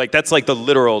 Like that's like the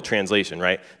literal translation,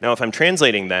 right? Now if I'm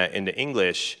translating that into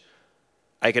English,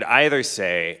 I could either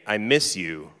say, I miss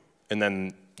you, and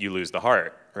then you lose the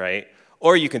heart, right?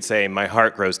 Or you could say, my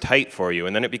heart grows tight for you,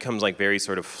 and then it becomes like very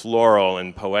sort of floral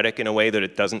and poetic in a way that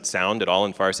it doesn't sound at all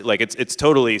in Farsi. Like it's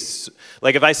totally,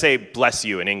 like if I say bless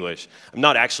you in English, I'm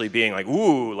not actually being like,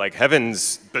 ooh, like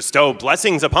heavens bestow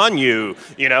blessings upon you,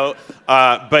 you know?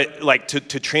 But like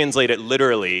to translate it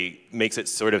literally makes it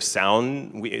sort of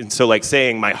sound, and so like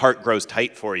saying my heart grows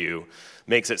tight for you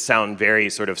makes it sound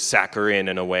very sort of saccharine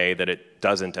in a way that it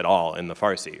doesn't at all in the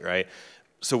Farsi, right?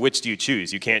 So which do you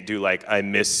choose? You can't do like, I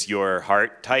miss your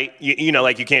heart tight. You know,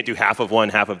 like you can't do half of one,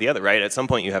 half of the other, right? At some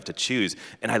point you have to choose.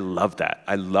 And I love that.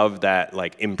 I love that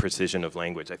like imprecision of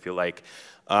language. I feel like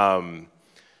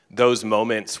those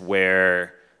moments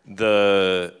where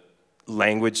the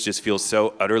language just feels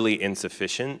so utterly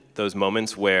insufficient, those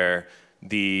moments where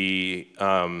the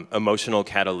emotional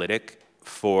catalytic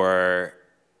for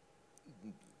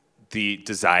the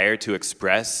desire to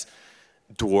express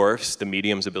dwarfs the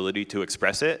medium's ability to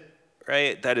express it,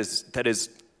 right? That is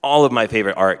all of my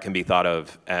favorite art can be thought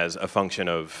of as a function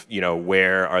of, you know,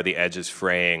 where are the edges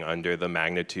fraying under the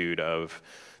magnitude of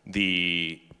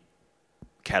the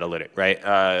catalytic, right?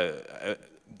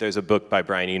 There's a book by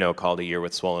Brian Eno called A Year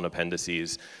with Swollen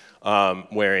Appendices,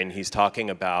 wherein he's talking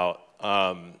about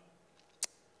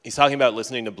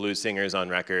listening to blues singers on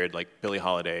record, like Billie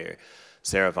Holiday or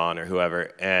Sarah Vaughan or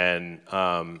whoever, and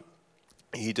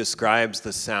he describes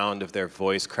the sound of their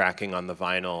voice cracking on the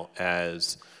vinyl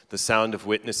as the sound of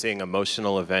witnessing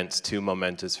emotional events too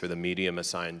momentous for the medium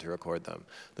assigned to record them.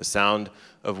 The sound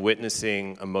of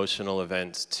witnessing emotional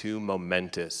events too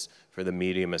momentous for the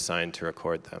medium assigned to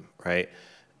record them, right?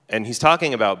 And he's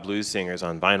talking about blues singers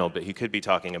on vinyl, but he could be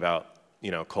talking about,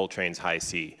 you know, Coltrane's High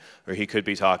C, or he could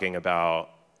be talking about,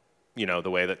 you know,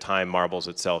 the way that time marbles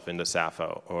itself into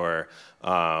Sappho, or,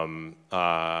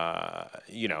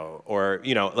 you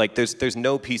know, like there's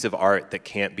no piece of art that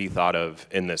can't be thought of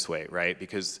in this way, right?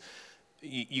 Because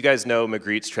you guys know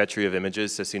Magritte's Treachery of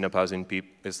Images, Ceci n'est pas une pipe.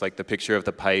 It's like the picture of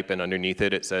the pipe, and underneath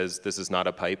it, it says, "This is not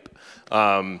a pipe."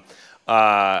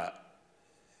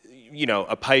 You know,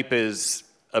 a pipe is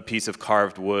a piece of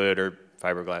carved wood or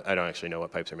fiberglass. I don't actually know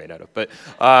what pipes are made out of, but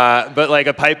like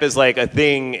a pipe is like a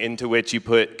thing into which you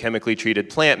put chemically treated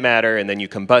plant matter, and then you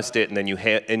combust it, and then you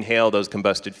inhale those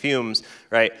combusted fumes,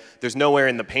 right? There's nowhere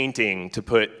in the painting to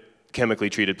put chemically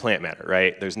treated plant matter,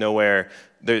 right? There's nowhere,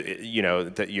 you know,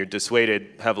 that you're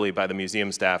dissuaded heavily by the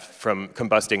museum staff from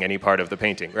combusting any part of the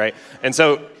painting, right? And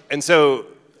so,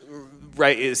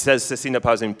 right, it says "Ceci n'est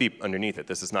pas une pipe" underneath it.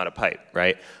 This is not a pipe,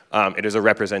 right? It is a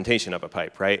representation of a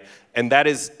pipe, right? And that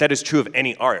is true of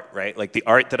any art, right? Like the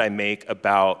art that I make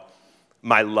about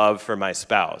my love for my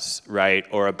spouse, right?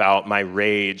 Or about my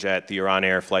rage at the Iran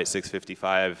Air Flight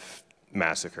 655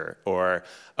 massacre, or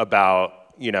about,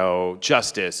 you know,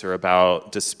 justice, or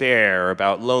about despair, or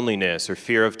about loneliness, or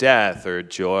fear of death, or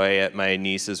joy at my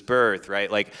niece's birth, right?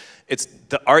 Like, it's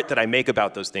the art that I make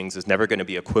about those things is never going to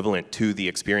be equivalent to the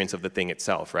experience of the thing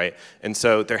itself, right? And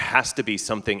so there has to be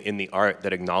something in the art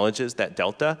that acknowledges that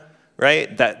delta,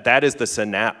 right? That is the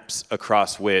synapse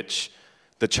across which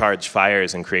the charge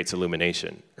fires and creates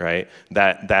illumination, right?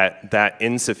 That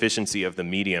insufficiency of the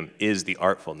medium is the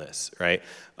artfulness, right?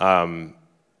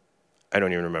 I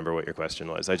don't even remember what your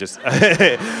question was. I just,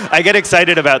 I get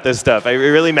excited about this stuff. It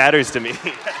really matters to me.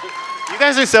 You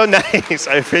guys are so nice.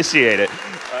 I appreciate it.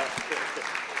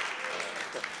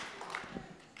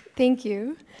 Thank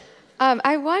you.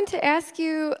 I want to ask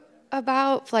you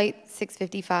about Flight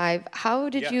 655. How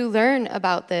did you learn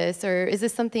about this, or is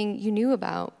this something you knew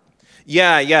about?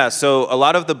 Yeah. So a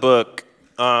lot of the book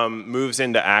moves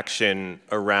into action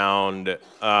around,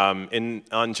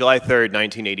 on July 3rd,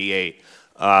 1988.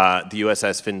 The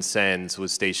USS Vincennes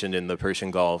was stationed in the Persian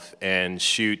Gulf and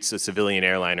shoots a civilian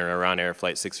airliner, Iran Air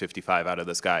Flight 655, out of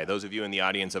the sky. Those of you in the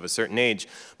audience of a certain age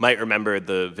might remember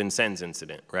the Vincennes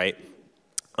incident, right?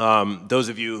 Those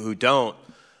of you who don't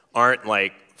aren't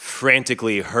like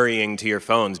frantically hurrying to your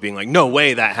phones being like, no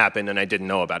way that happened and I didn't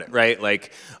know about it, right?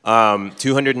 Like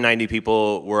 290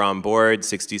 people were on board,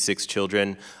 66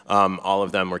 children, all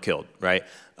of them were killed, right?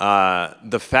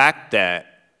 The fact that,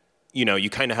 you know, you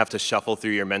kind of have to shuffle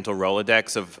through your mental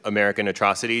Rolodex of American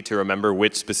atrocity to remember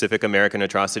which specific American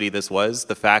atrocity this was.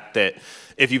 The fact that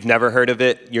if you've never heard of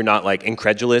it, you're not like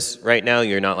incredulous right now.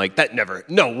 You're not like, that never,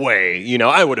 no way, you know,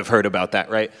 I would have heard about that,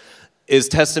 right? Is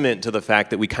testament to the fact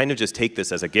that we kind of just take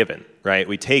this as a given, right?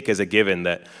 We take as a given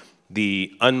that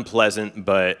the unpleasant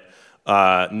but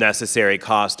necessary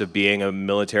cost of being a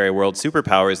military world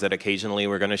superpower is that occasionally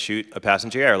we're going to shoot a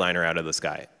passenger airliner out of the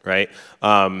sky, right?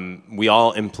 We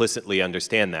all implicitly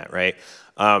understand that, right?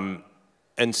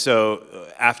 And so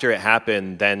after it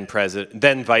happened, then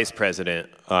Vice President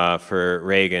for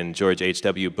Reagan, George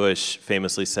H.W. Bush,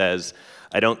 famously says,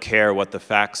 "I don't care what the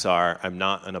facts are, I'm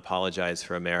not an apologize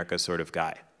for America sort of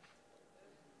guy."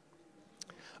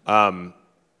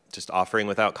 Just offering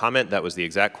without comment, that was the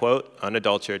exact quote,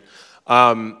 unadulterated.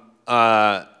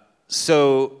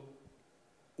 So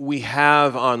we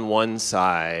have on one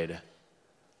side,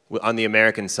 on the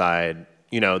American side,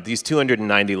 you know, these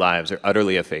 290 lives are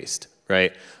utterly effaced,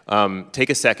 right? Take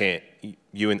a second,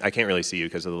 I can't really see you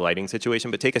because of the lighting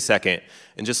situation, but take a second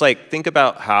and just like think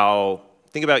about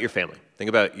your family. Think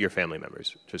about your family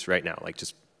members just right now, like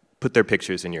just put their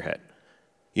pictures in your head.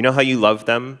 You know how you love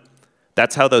them?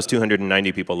 That's how those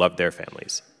 290 people loved their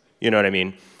families. You know what I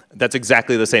mean? That's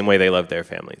exactly the same way they loved their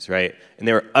families, right? And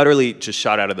they were utterly just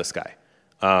shot out of the sky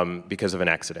because of an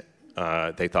accident.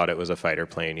 They thought it was a fighter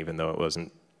plane, even though it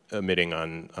wasn't emitting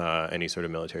on any sort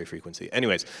of military frequency.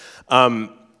 Anyways, on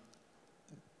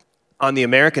the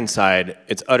American side,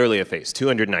 it's utterly effaced,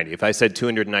 290. If I said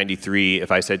 293,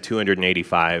 if I said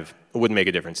 285, it wouldn't make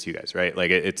a difference to you guys, right?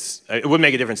 Like it wouldn't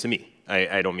make a difference to me.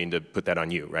 I don't mean to put that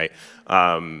on you, right?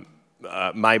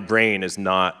 My brain is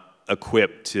not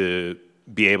equipped to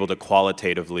be able to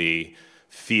qualitatively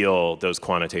feel those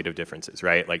quantitative differences,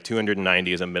 right? Like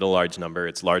 290 is a middle large number.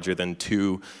 It's larger than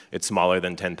 2. It's smaller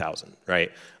than 10,000,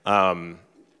 right?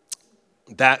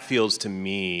 That feels to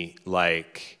me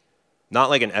like, not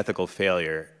like an ethical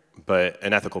failure, but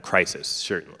an ethical crisis,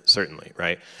 certainly,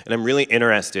 right? And I'm really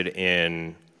interested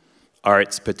in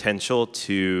art's potential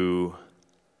to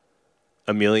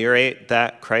ameliorate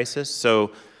that crisis.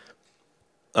 So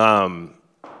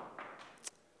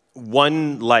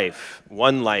one life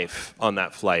on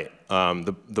that flight.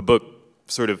 The book,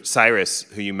 sort of Cyrus,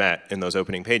 who you met in those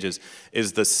opening pages,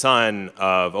 is the son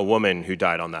of a woman who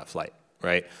died on that flight,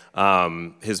 right?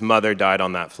 His mother died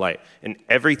on that flight. And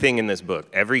everything in this book,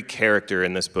 every character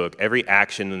in this book, every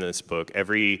action in this book,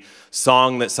 every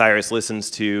song that Cyrus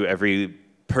listens to, every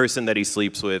person that he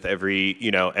sleeps with,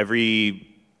 every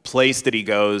place that he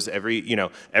goes, every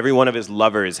one of his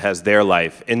lovers has their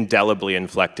life indelibly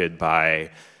inflected by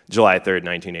July 3rd,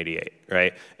 1988,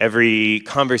 right? Every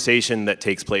conversation that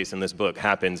takes place in this book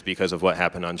happens because of what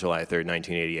happened on July 3rd,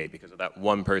 1988, because of that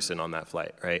one person on that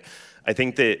flight, right? I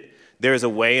think that there's a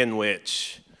way in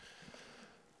which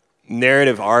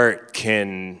narrative art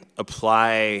can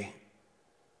apply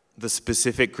the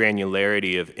specific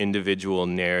granularity of individual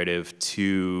narrative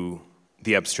to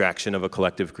the abstraction of a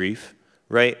collective grief,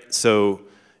 right? So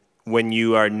when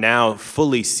you are now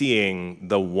fully seeing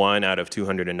the 1 out of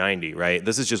 290, right?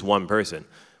 This is just one person.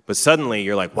 But suddenly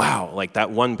you're like, wow, like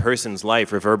that one person's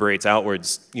life reverberates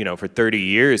outwards, for 30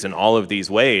 years in all of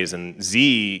these ways. And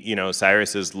Z,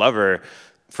 Cyrus's lover,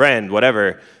 friend,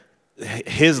 whatever,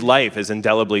 his life is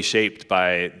indelibly shaped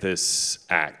by this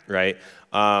act, right?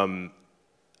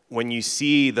 When you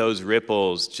see those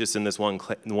ripples just in this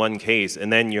one case,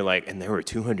 and then you're like, and there were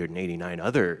 289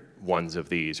 other ones of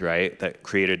these, right, that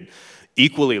created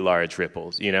equally large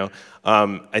ripples,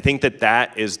 I think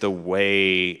that is the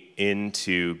way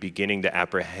into beginning to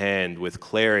apprehend with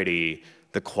clarity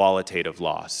the qualitative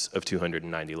loss of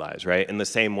 290 lives, right? In the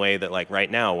same way that, like,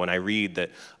 right now, when I read that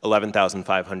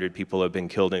 11,500 people have been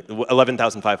killed,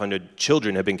 11,500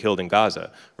 children have been killed in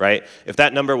Gaza, right? If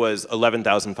that number was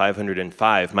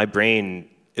 11,505, my brain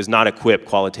is not equipped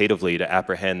qualitatively to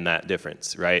apprehend that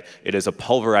difference, right? It is a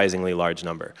pulverizingly large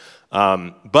number.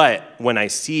 But when I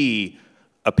see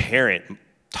a parent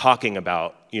talking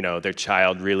about, their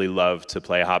child really loved to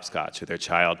play hopscotch, or their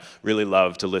child really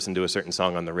loved to listen to a certain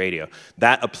song on the radio,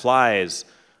 that applies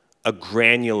a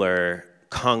granular,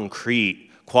 concrete,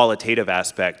 qualitative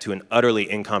aspect to an utterly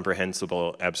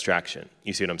incomprehensible abstraction.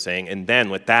 You see what I'm saying? And then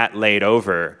with that laid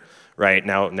over, right,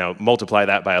 now multiply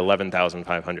that by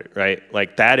 11,500, right?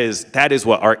 Like that is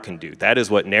what art can do. That is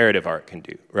what narrative art can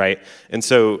do, right? And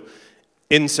so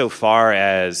insofar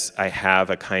as I have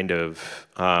a kind of,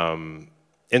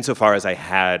 insofar as I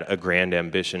had a grand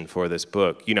ambition for this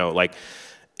book, like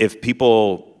if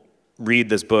people read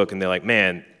this book and they're like,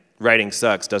 man, writing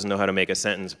sucks, doesn't know how to make a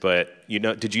sentence, but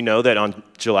did you know that on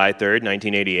July 3rd,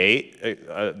 1988,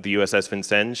 the USS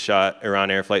Vincennes shot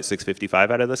Iran Air Flight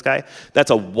 655 out of the sky?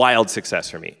 That's a wild success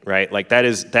for me, right? Like that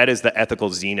is the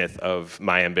ethical zenith of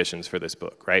my ambitions for this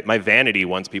book, right? My vanity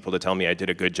wants people to tell me I did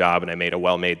a good job and I made a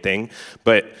well-made thing,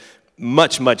 but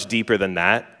much, much deeper than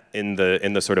that, in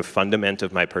the sort of fundament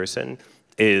of my person,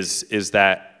 is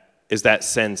that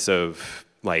sense of,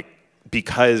 like,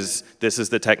 because this is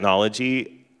the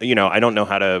technology, I don't know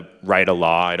how to write a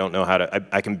law. I don't know how to.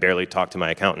 I can barely talk to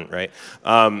my accountant, right?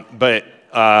 But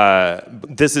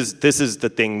this is the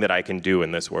thing that I can do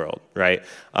in this world, right?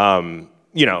 And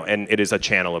it is a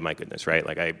channel of my goodness, right?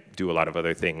 Like I do a lot of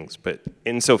other things, but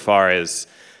insofar as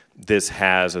this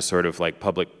has a sort of like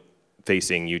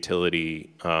public-facing utility,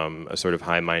 a sort of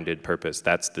high-minded purpose,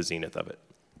 that's the zenith of it.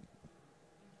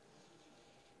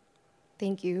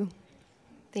 Thank you.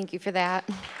 Thank you for that.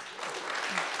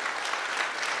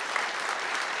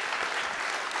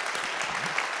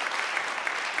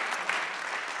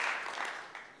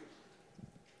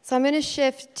 So I'm going to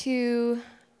shift to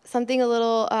something a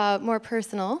little more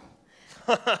personal.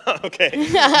 Okay,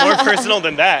 more personal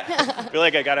than that. I feel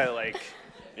like I gotta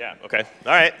yeah, okay,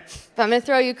 all right. But I'm going to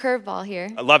throw you a curveball here.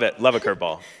 I love it, love a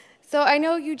curveball. So I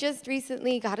know you just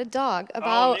recently got a dog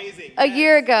about a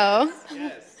year ago.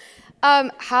 Yes.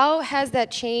 How has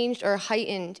that changed or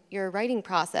heightened your writing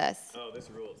process? Oh, this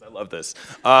rules. I love this.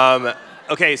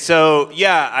 Okay, so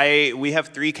yeah, we have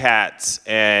 3 cats,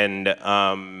 and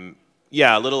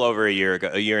yeah, a little over a year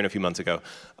and a few months ago,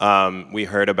 we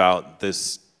heard about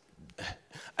this.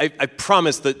 I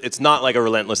promise that it's not like a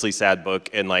relentlessly sad book,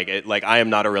 and like I am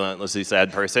not a relentlessly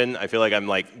sad person. I feel like I'm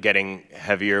like getting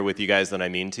heavier with you guys than I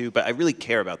mean to, but I really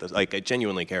care about this. Like I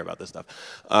genuinely care about this stuff.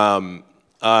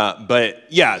 But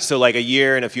yeah, so like a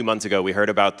year and a few months ago, we heard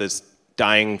about this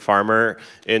dying farmer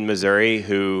in Missouri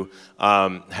who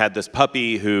had this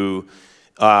puppy who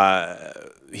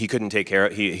he couldn't take care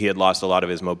of. He had lost a lot of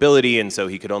his mobility, and so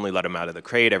he could only let him out of the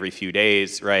crate every few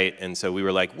days, right? And so we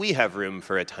were like, we have room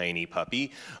for a tiny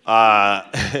puppy.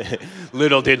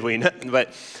 Little did we know.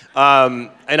 But,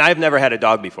 and I've never had a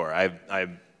dog before. I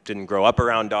didn't grow up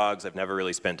around dogs. I've never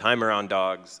really spent time around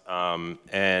dogs.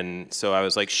 And so I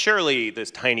was like, surely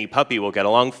this tiny puppy will get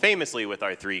along famously with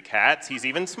our 3 cats. He's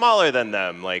even smaller than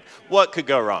them. Like, what could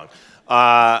go wrong?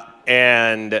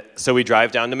 And so we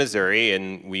drive down to Missouri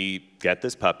and we get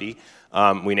this puppy.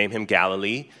 We name him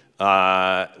Galilee,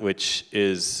 which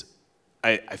is,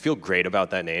 I feel great about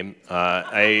that name.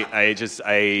 I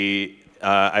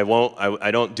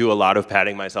don't do a lot of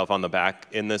patting myself on the back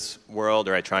in this world,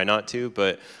 or I try not to,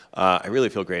 but I really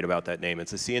feel great about that name.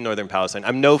 It's a sea in northern Palestine.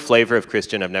 I'm no flavor of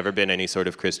Christian. I've never been any sort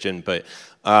of Christian, but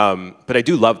I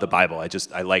do love the Bible.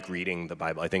 I like reading the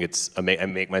Bible. I think I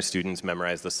make my students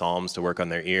memorize the Psalms to work on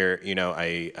their ear. You know,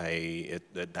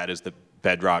 that is the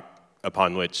bedrock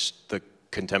upon which the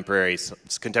contemporary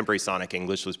sonic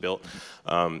English was built,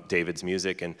 David's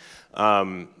music.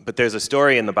 But there's a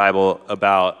story in the Bible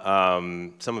about,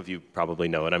 some of you probably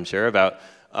know it, I'm sure, about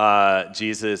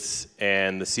Jesus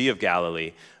and the Sea of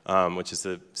Galilee, which is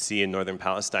the sea in northern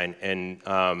Palestine. And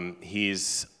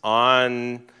he's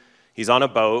on a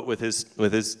boat with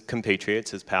his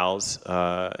compatriots, his pals.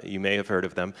 You may have heard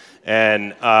of them.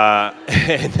 And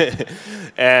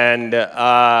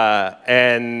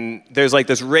there's like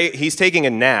this he's taking a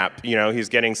nap. You know, he's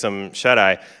getting some shut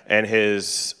eye, and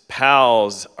his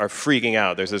pals are freaking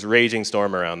out. There's this raging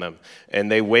storm around them,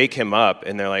 and they wake him up,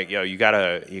 and they're like, "Yo, you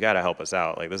gotta help us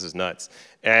out. Like, this is nuts."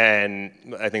 And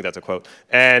I think that's a quote.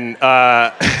 And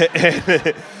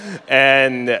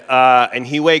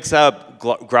he wakes up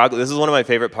groggy. This is one of my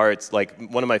favorite parts, like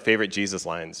one of my favorite Jesus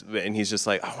lines. And he's just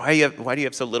like, oh, why do you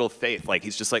have so little faith? Like,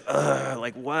 he's just like, ugh,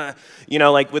 like what? You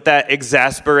know, like with that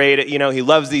exasperated, you know, he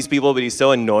loves these people, but he's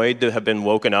so annoyed to have been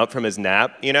woken up from his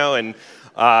nap, you know, and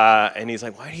he's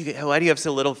like, why do you have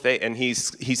so little faith? And he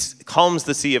calms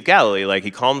the Sea of Galilee, like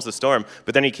he calms the storm,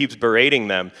 but then he keeps berating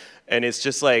them. And it's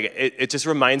just like, it just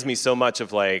reminds me so much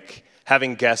of like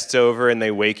having guests over and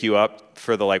they wake you up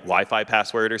for the like Wi-Fi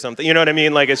password or something. You know what I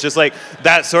mean? Like, it's just like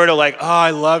that sort of like, oh,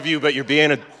 I love you, but you're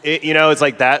being you know, it's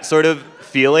like that sort of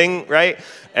feeling, right?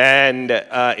 And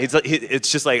it's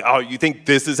just like, oh, you think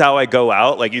this is how I go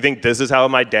out? Like, you think this is how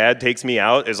my dad takes me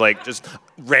out? Is like just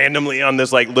randomly on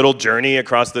this like little journey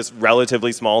across this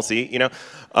relatively small sea, you know?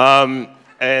 I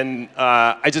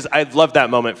loved that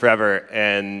moment forever.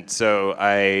 And so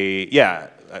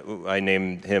I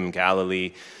named him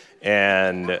Galilee.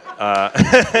 And it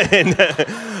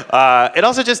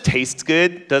also just tastes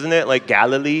good, doesn't it? Like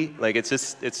Galilee, like it's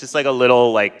just like a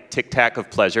little like tic tac of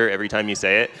pleasure every time you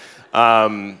say it.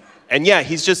 And yeah,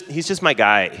 he's just my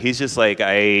guy. He's just like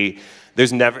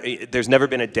there's never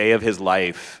been a day of his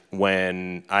life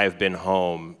when I've been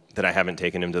home that I haven't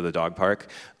taken him to the dog park.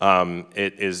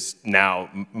 It is now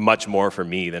much more for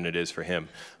me than it is for him.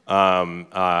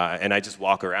 And I just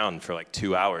walk around for like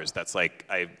 2 hours. That's like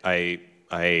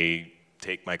I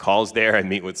take my calls there. I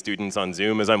meet with students on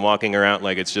Zoom as I'm walking around.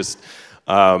 Like it's just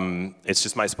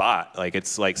my spot. Like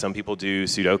it's like some people do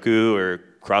Sudoku or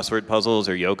crossword puzzles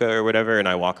or yoga or whatever, and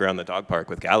I walk around the dog park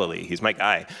with Galilee. He's my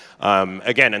guy.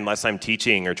 Again, unless I'm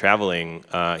teaching or traveling,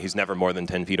 he's never more than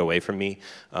 10 feet away from me.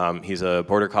 He's a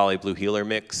Border Collie Blue Heeler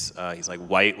mix. He's like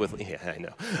white with, yeah, I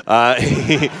know.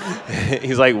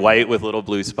 He's like white with little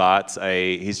blue spots.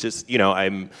 He's just, you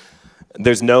know,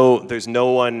 there's no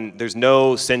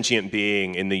sentient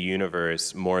being in the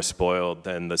universe more spoiled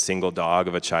than the single dog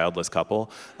of a childless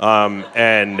couple,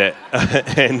 and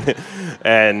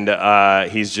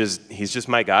he's just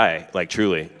my guy, like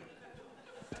truly.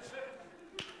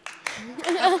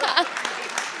 I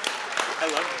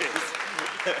love this.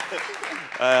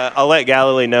 I'll let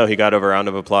Galilee know he got a round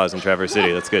of applause in Traverse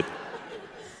City. That's good.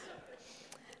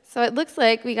 So it looks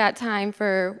like we got time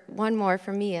for one more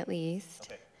for me at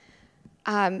least. Okay.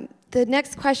 The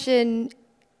next question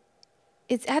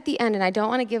is at the end, and I don't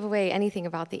want to give away anything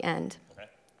about the end. Okay.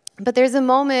 But there's a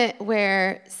moment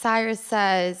where Cyrus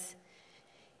says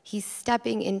he's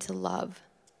stepping into love,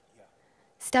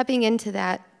 stepping into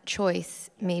that choice,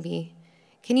 maybe.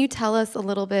 Can you tell us a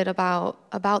little bit about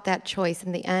that choice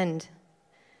in the end,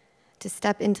 to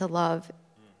step into love?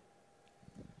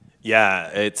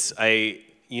 Yeah,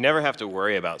 you never have to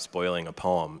worry about spoiling a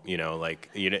poem, you know, like,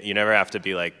 you never have to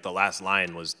be like, the last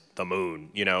line was the moon,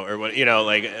 you know, or what, you know,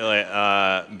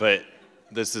 but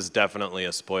this is definitely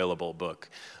a spoilable book.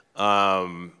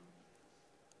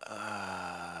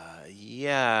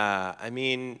 Yeah, I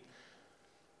mean,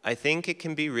 I think it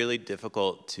can be really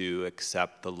difficult to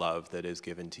accept the love that is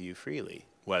given to you freely,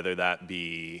 whether that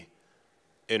be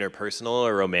interpersonal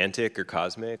or romantic or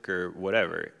cosmic or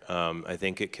whatever. I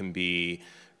think it can be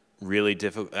really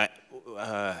difficult.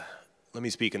 Let me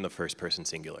speak in the first person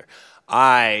singular.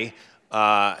 I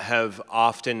have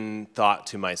often thought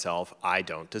to myself, I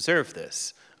don't deserve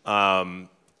this. That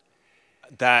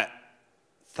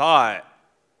thought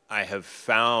I have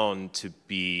found to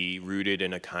be rooted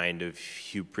in a kind of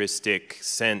hubristic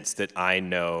sense that I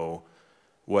know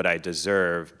what I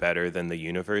deserve better than the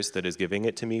universe that is giving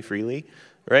it to me freely,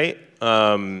 right?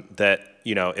 That,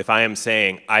 you know, if I am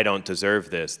saying I don't deserve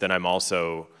this, then I'm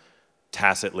also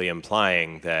tacitly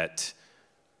implying that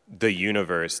the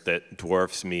universe that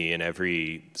dwarfs me in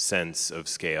every sense of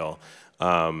scale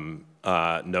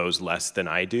knows less than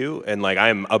I do. And like,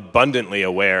 I'm abundantly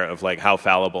aware of like how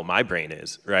fallible my brain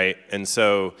is, right? And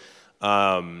so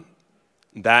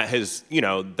that has, you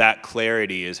know, that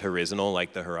clarity is horizontal,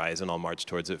 like the horizon. I'll march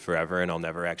towards it forever and I'll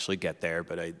never actually get there.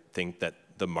 But I think that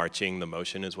the marching, the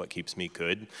motion is what keeps me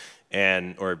good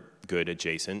or good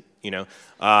adjacent, you know?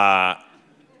 I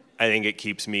think it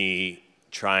keeps me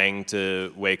trying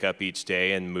to wake up each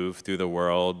day and move through the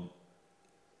world,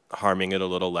 harming it a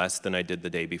little less than I did the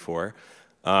day before.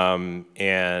 And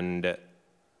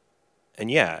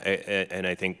yeah, and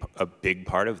I think a big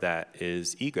part of that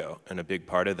is ego, and a big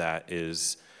part of that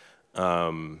is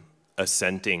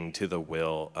assenting to the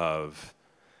will of,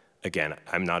 again,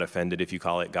 I'm not offended if you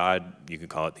call it God, you can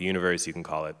call it the universe, you can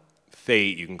call it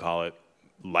fate, you can call it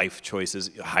life choices,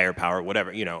 higher power,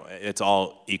 whatever, you know, it's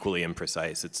all equally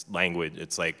imprecise. It's language,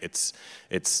 it's like, it's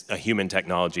a human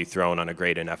technology thrown on a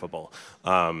great ineffable.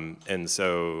 And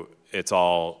so it's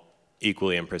all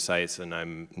equally imprecise, and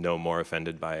I'm no more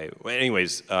offended by,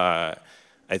 anyways, I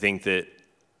think that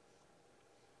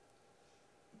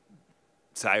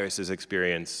Cyrus's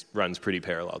experience runs pretty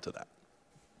parallel to that.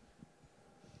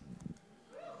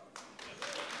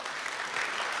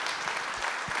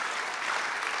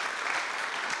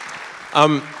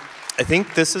 I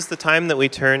think this is the time that we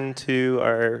turn to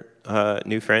our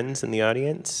new friends in the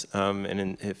audience.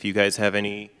 And if you guys have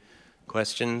any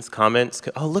questions, comments,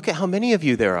 oh, look at how many of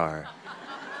you there are.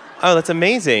 Oh, that's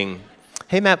amazing.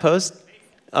 Hey, Matt Post.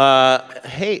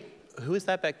 Hey, who is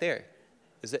that back there?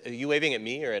 Are you waving at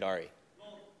me or at Ari?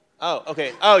 Oh,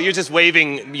 okay. Oh, you're just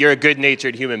waving. You're a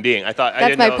good-natured human being. I thought I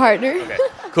didn't know. That's my partner. Okay,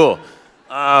 cool.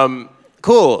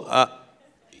 Cool.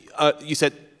 You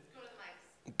said.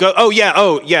 Go. Oh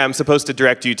yeah. I'm supposed to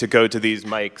direct you to go to these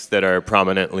mics that are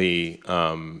prominently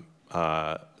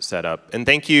set up. And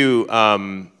thank you,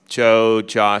 Joe,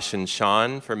 Josh, and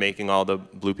Sean for making all the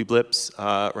bloopy blips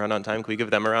run on time. Can we give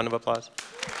them a round of applause?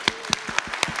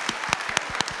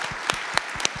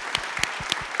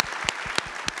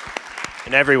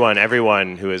 And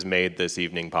everyone who has made this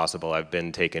evening possible, I've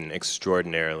been taken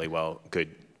extraordinarily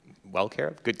good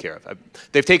care of.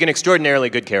 They've taken extraordinarily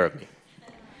good care of me.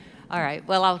 All right,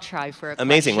 well, I'll try for a question.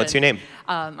 Amazing, what's your name?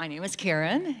 My name is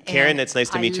Karen. Karen, it's nice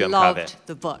to meet you. I'm Kaveh. I loved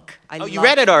the book. You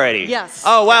read it already? Yes.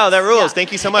 Oh, wow, that rules. Yeah.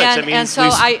 Thank you so much. And so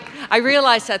I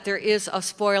realized that there is a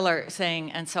spoiler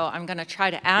thing, and so I'm going to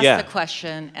try to ask the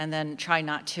question and then try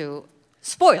not to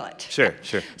spoil it. Sure.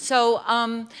 So,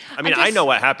 I know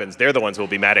what happens. They're the ones who will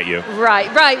be mad at you.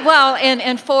 Right. Well,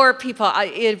 and for people,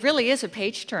 it really is a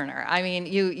page turner. I mean,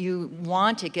 you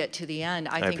want to get to the end.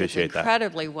 I think it's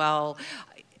incredibly well.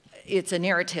 It's a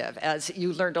narrative, as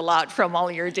you learned a lot from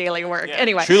all your daily work. Yeah.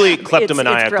 Anyway, truly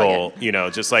kleptomaniacal, you know,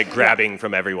 just like grabbing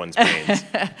from everyone's brains.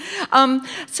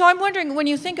 So I'm wondering, when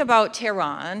you think about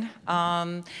Tehran,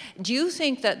 do you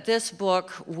think that this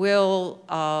book will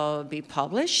be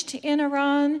published in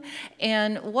Iran?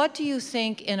 And what do you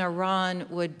think in Iran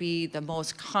would be the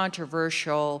most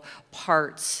controversial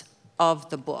parts of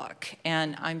the book?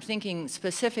 And I'm thinking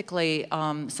specifically,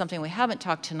 something we haven't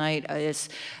talked tonight is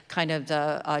kind of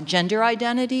the gender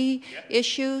identity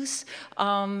issues.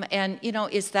 And, you know,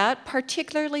 is that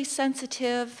particularly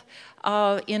sensitive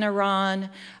in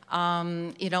Iran?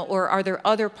 You know, or are there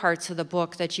other parts of the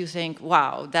book that you think,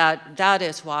 wow, that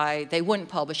is why they wouldn't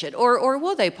publish it? Or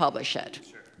will they publish it?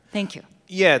 Sure. Thank you.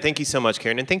 Yeah, thank you so much,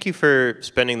 Karen. And thank you for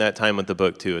spending that time with the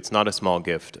book, too. It's not a small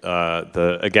gift.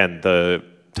 The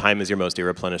time is your most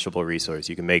irreplenishable resource.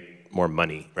 You can make more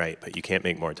money, right? But you can't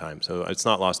make more time. So it's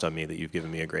not lost on me that you've given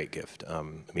me a great gift.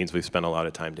 It means we've spent a lot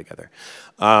of time together.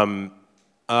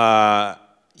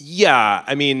 Yeah,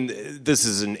 I mean, this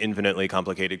is an infinitely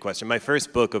complicated question. My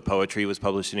first book of poetry was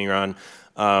published in Iran.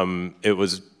 It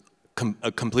was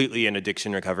completely an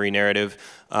addiction recovery narrative.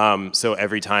 So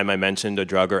every time I mentioned a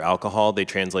drug or alcohol, they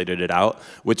translated it out,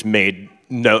 which made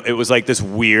it was like this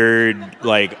weird,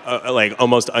 like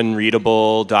almost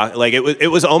unreadable it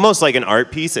was almost like an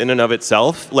art piece in and of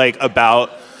itself, like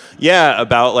about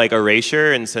like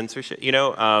erasure and censorship, you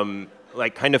know,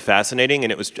 like kind of fascinating.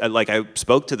 And it was like, I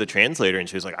spoke to the translator and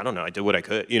she was like, I don't know, I did what I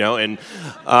could, you know, and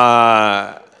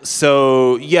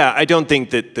So yeah, I don't think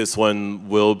that this one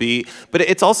will be, but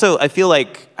it's also, I feel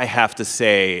like I have to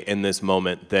say in this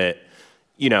moment that,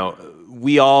 you know,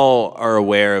 we all are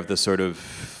aware of the sort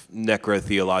of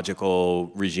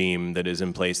necrotheological regime that is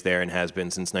in place there and has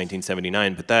been since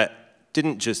 1979, but that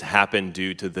didn't just happen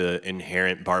due to the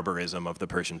inherent barbarism of the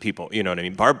Persian people. You know what I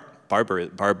mean?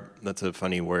 That's a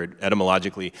funny word.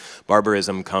 Etymologically,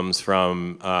 barbarism comes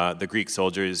from the Greek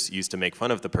soldiers used to make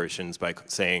fun of the Persians by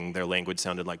saying their language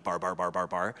sounded like bar, bar, bar, bar,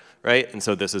 bar, right? And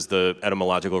so this is the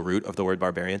etymological root of the word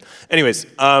barbarian. Anyways,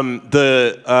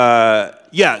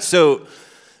 yeah, so,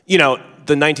 you know,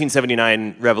 the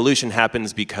 1979 revolution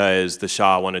happens because the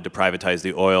Shah wanted to privatize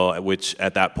the oil, which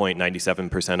at that point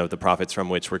 97% of the profits from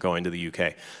which were going to the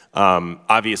UK.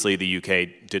 Obviously the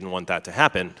UK didn't want that to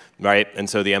happen, right? And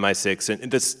so the MI6,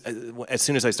 and this, as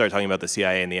soon as I start talking about the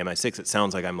CIA and the MI6, it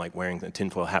sounds like I'm like wearing a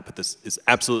tinfoil hat, but this is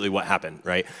absolutely what happened,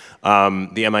 right? The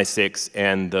MI6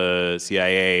 and the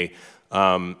CIA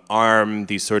arm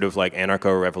these sort of like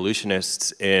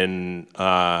anarcho-revolutionists in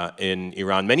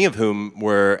Iran, many of whom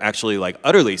were actually like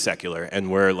utterly secular and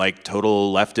were like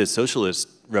total leftist socialist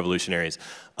revolutionaries,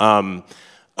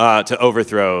 to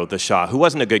overthrow the Shah, who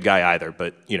wasn't a good guy either,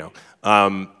 but you know,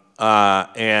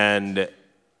 and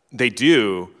they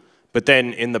do. But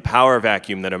then in the power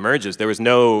vacuum that emerges, there was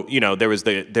no, you know, there was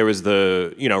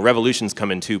the, you know, revolutions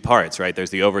come in two parts, right? There's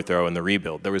the overthrow and the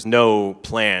rebuild. There was no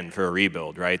plan for a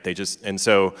rebuild, right? They just, and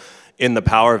so in the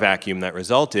power vacuum that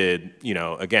resulted, you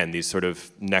know, again, these sort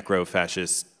of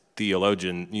necro-fascist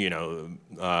theologian, you know,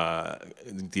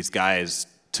 these guys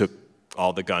took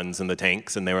all the guns and the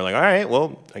tanks and they were like, all right,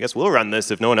 well, I guess we'll run this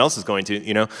if no one else is going to,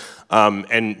 you know?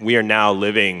 And we are now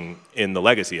living in the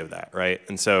legacy of that, right?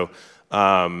 And so,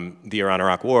 the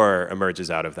Iran-Iraq War emerges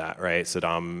out of that, right?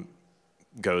 Saddam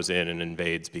goes in and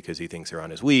invades because he thinks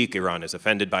Iran is weak. Iran is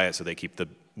offended by it, so they keep the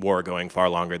war going far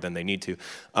longer than they need to.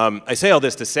 I say all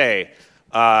this to say,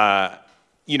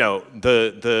 you know,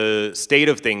 the state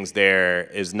of things there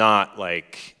is not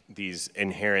like these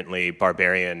inherently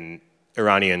barbarian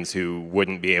Iranians who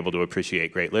wouldn't be able to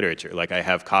appreciate great literature. Like I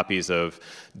have copies of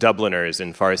Dubliners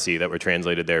in Farsi that were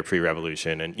translated there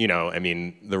pre-revolution, and you know, I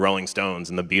mean, the Rolling Stones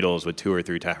and the Beatles would tour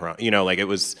through Tehran. You know, like it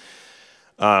was,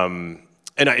 and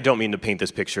I don't mean to paint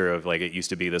this picture of like it used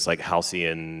to be this like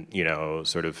halcyon, you know,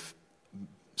 sort of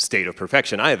state of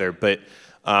perfection either, but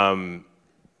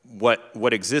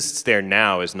what exists there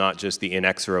now is not just the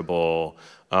inexorable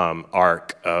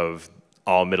arc of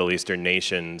all Middle Eastern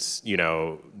nations, you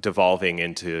know, devolving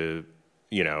into,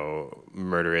 you know,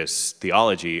 murderous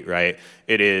theology, right?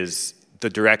 It is the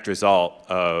direct result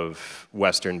of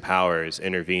Western powers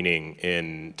intervening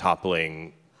in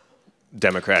toppling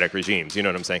democratic regimes, you know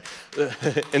what I'm saying?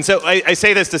 And so I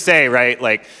say this to say, right,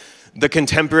 like, the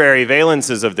contemporary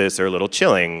valences of this are a little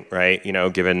chilling, right? You know,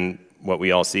 given what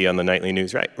we all see on the nightly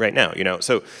news right now, you know?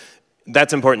 So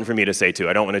that's important for me to say too.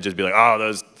 I don't want to just be like, oh,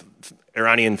 those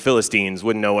Iranian Philistines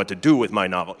wouldn't know what to do with my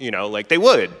novel. You know, like they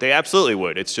would, they absolutely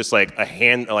would. It's just like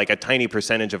a tiny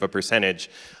percentage of a percentage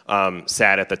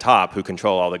sat at the top who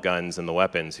control all the guns and the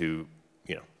weapons who,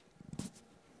 you know.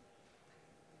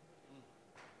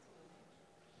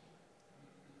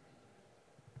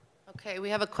 Okay,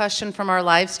 we have a question from our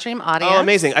live stream audience. Oh,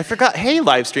 amazing. I forgot. Hey,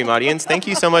 live stream audience. Thank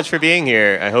you so much for being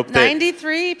here. I hope that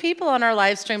 93 people on our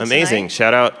live stream amazing. tonight.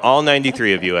 Shout out all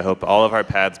 93 of you. I hope all of our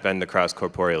paths bend across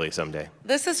corporeally someday.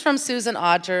 This is from Susan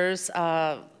Odgers,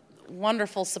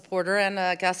 wonderful supporter and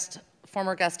a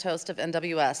former guest host of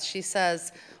NWS. She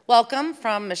says, welcome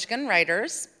from Michigan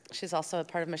Writers. She's also a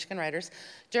part of Michigan Writers.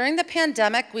 During the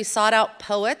pandemic, we sought out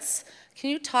poets.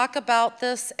 Can you talk about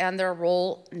this and their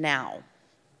role now?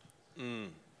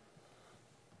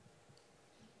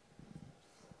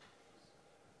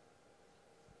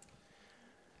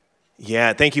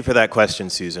 Yeah, thank you for that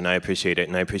question, Susan. I appreciate it,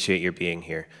 and I appreciate your being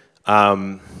here.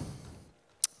 You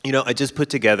know, I just put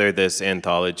together this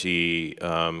anthology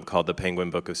called The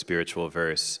Penguin Book of Spiritual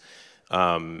Verse.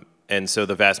 And so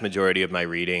the vast majority of my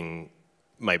reading,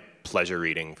 my pleasure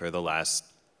reading for the last,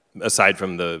 aside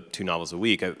from the 2 novels a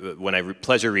week, when I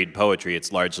pleasure read poetry,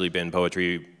 it's largely been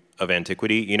poetry of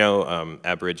antiquity, you know,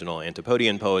 Aboriginal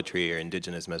Antipodean poetry or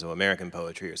indigenous Mesoamerican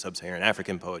poetry or sub-Saharan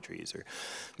African poetries or,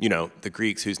 you know, the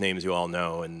Greeks whose names you all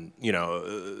know and, you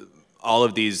know, all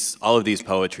of these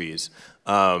poetries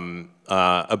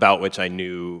about which I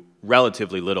knew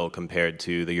relatively little compared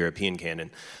to the European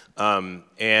canon.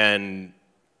 And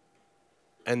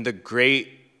the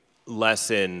great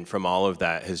lesson from all of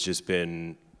that has just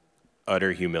been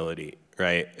utter humility.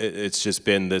 Right? It's just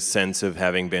been this sense of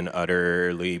having been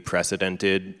utterly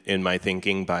precedented in my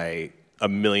thinking by a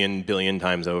million billion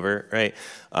times over, right?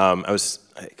 I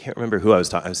can't remember who I was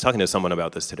talking to someone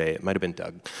about this today. It might have been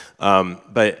Doug.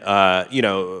 You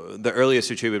know, the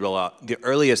earliest attributable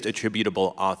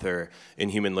author in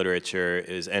human literature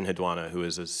is Enheduanna, who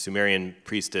is a Sumerian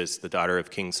priestess, the daughter of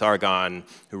King Sargon,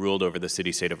 who ruled over the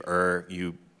city-state of Ur.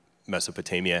 You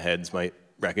Mesopotamia heads might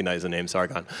recognize the name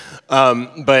Sargon.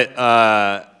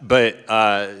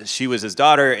 She was his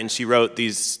daughter, and she wrote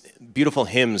these beautiful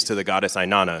hymns to the goddess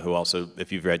Inanna, who also,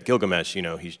 if you've read Gilgamesh, you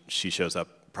know, she shows up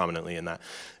prominently in that.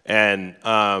 And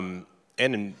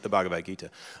in the Bhagavad Gita.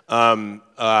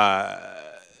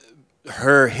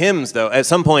 Her hymns, though, at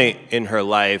some point in her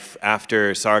life,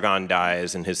 after Sargon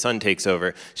dies and his son takes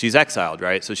over, she's exiled,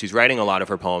 right? So she's writing a lot of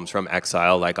her poems from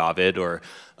exile, like Ovid or,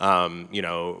 you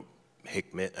know,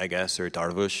 Hikmet, I guess, or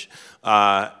Darvush.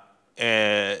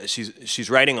 And she's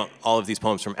writing all of these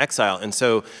poems from exile. And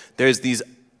so there's these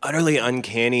utterly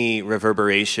uncanny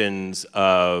reverberations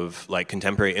of like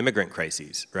contemporary immigrant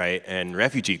crises, right, and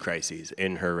refugee crises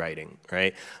in her writing,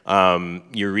 right?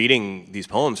 You're reading these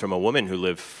poems from a woman who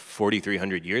lived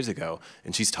 4,300 years ago,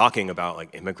 and she's talking about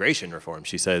like immigration reform.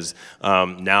 She says,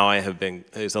 now I have been,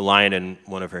 there's a line in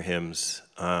one of her hymns,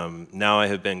 now I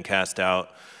have been cast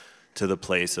out to the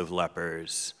place of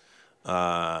lepers.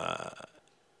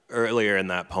 Earlier in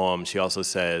that poem, she also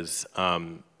says,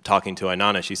 talking to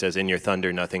Inanna, she says, in your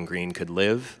thunder nothing green could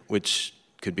live, which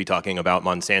could be talking about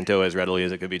Monsanto as readily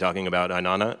as it could be talking about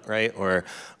Inanna, right? Or,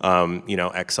 you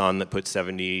know, Exxon that puts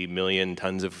 70 million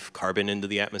tons of carbon into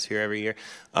the atmosphere every year.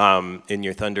 In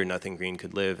your thunder nothing green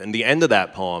could live. And the end of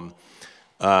that poem,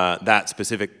 that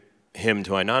specific hymn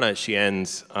to Inanna, she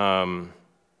ends,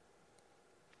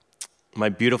 my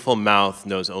beautiful mouth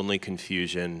knows only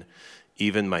confusion,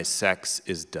 even my sex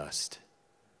is dust.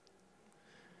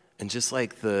 And just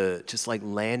like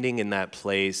landing in that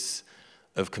place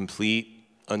of complete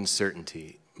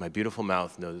uncertainty, my beautiful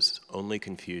mouth knows only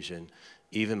confusion,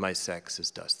 even my sex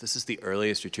is dust. This is the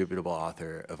earliest attributable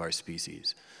author of our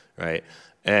species, right?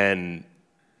 And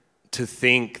to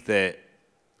think that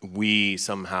we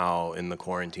somehow in the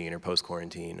quarantine or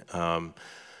post-quarantine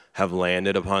have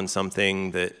landed upon something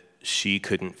that she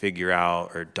couldn't figure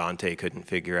out, or Dante couldn't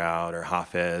figure out, or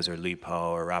Hafez, or Lipo,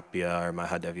 or Rapia, or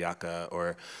Mahadevyaka,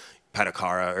 or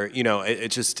Patakara, or, you know, it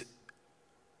just,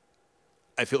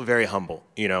 I feel very humble.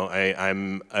 You know,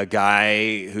 I'm a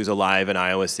guy who's alive in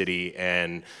Iowa City,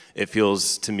 and it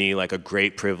feels to me like a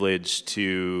great privilege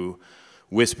to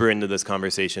whisper into this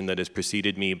conversation that has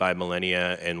preceded me by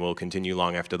millennia and will continue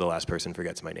long after the last person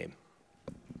forgets my name.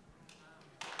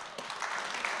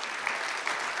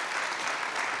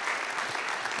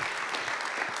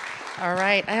 All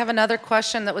right, I have another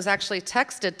question that was actually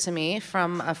texted to me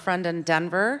from a friend in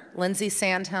Denver. Lindsay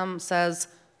Sandham says,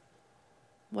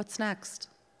 what's next?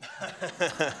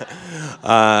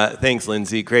 Thanks,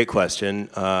 Lindsay. Great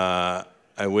question. I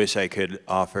wish I could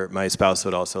offer, my spouse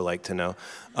would also like to know.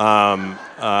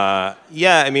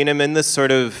 Yeah, I mean, I'm in this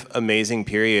sort of amazing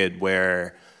period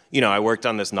where, you know, I worked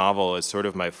on this novel as sort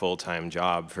of my full-time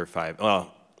job for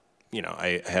well, you know,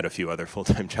 I had a few other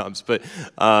full-time jobs, but,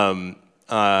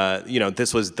 you know,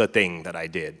 this was the thing that I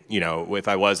did. You know, if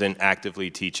I wasn't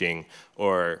actively teaching,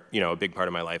 or, you know, a big part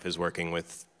of my life is working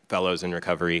with fellows in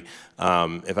recovery,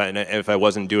 if I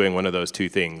wasn't doing one of those two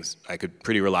things, I could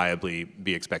pretty reliably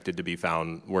be expected to be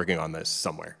found working on this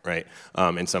somewhere, right,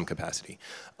 in some capacity.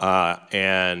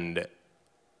 And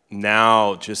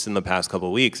now, just in the past couple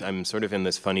of weeks, I'm sort of in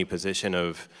this funny position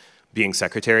of being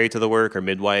secretary to the work, or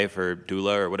midwife, or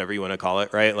doula, or whatever you want to call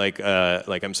it, right? Like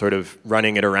I'm sort of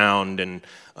running it around and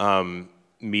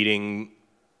meeting,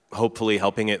 hopefully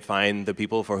helping it find the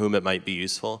people for whom it might be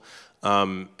useful.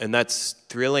 And that's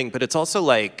thrilling, but it's also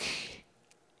like,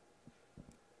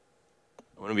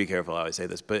 I want to be careful how I say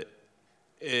this, but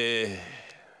it's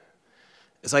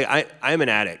like I'm an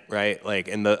addict, right? Like,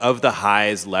 and of the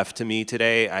highs left to me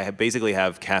today, I basically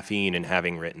have caffeine and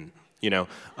having written. You know,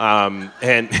 and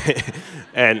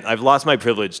I've lost my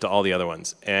privilege to all the other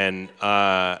ones, and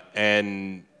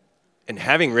having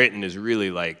written is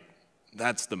really like,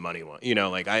 that's the money one. You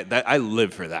know, like I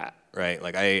live for that, right?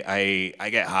 Like I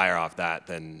get higher off that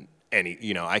than any.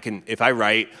 You know, I can, if I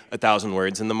write 1,000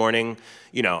 words in the morning,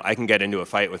 you know, I can get into a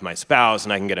fight with my spouse,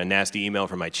 and I can get a nasty email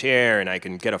from my chair, and I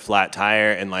can get a flat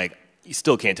tire, and like, you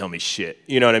still can't tell me shit.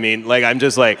 You know what I mean? Like, I'm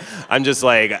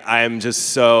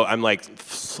like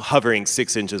hovering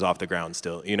 6 inches off the ground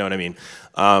still. You know what I mean?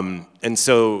 And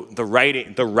so the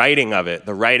writing of it,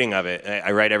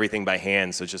 I write everything by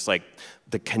hand. So just like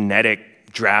the kinetic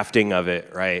drafting of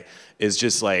it, right, is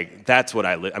just like, that's what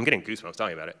I live. I'm getting goosebumps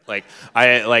talking about it. Like,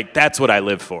 that's what I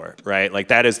live for, right? Like,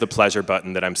 that is the pleasure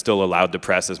button that I'm still allowed to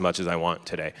press as much as I want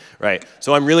today, right?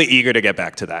 So I'm really eager to get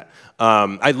back to that.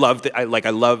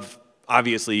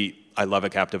 Obviously, I love a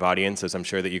captive audience, as I'm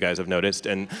sure that you guys have noticed.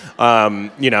 And,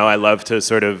 I love to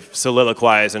sort of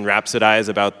soliloquize and rhapsodize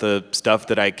about the stuff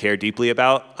that I care deeply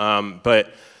about.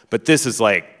 But this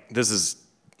is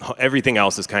everything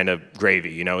else is kind of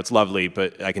gravy, it's lovely,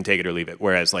 but I can take it or leave it.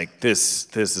 Whereas like this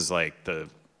is like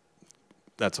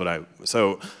that's what I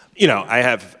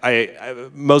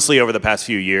mostly over the past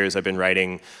few years, I've been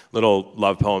writing little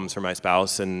love poems for my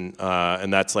spouse, and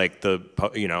that's like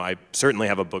I certainly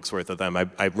have a book's worth of them.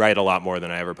 I write a lot more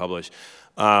than I ever publish.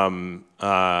 And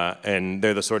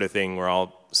they're the sort of thing where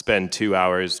I'll spend 2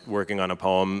 hours working on a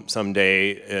poem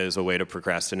someday as a way to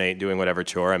procrastinate doing whatever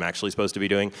chore I'm actually supposed to be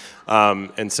doing.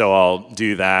 And so I'll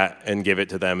do that and give it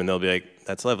to them, and they'll be like,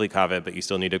 that's lovely, Kaveh, but you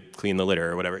still need to clean the litter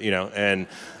or whatever, And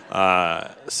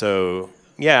so,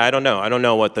 yeah, I don't know. I don't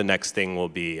know what the next thing will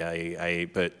be,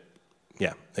 but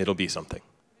yeah, it'll be something.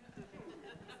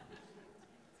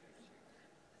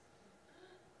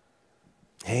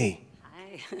 Hey.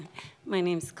 Hi. My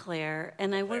name's Claire,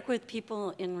 and I work with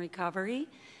people in recovery.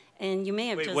 And you may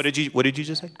have just... What did you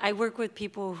just say? I work with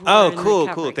people who are in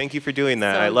recovery. Cool. Thank you for doing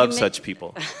that. So I love such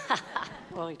people.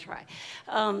 Well, we try.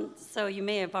 So you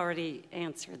may have already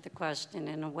answered the question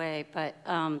in a way, but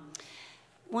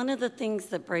one of the things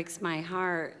that breaks my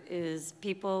heart is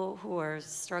people who are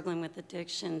struggling with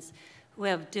addictions who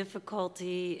have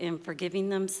difficulty in forgiving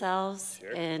themselves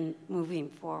and moving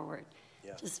forward.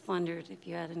 Yeah. Just wondered if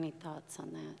you had any thoughts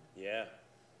on that. Yeah.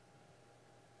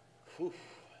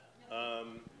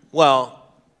 Well,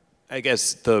 I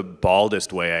guess the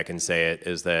baldest way I can say it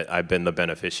is that I've been the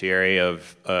beneficiary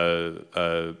of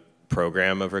a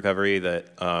program of recovery that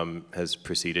has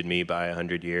preceded me by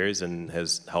 100 years and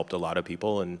has helped a lot of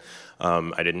people. And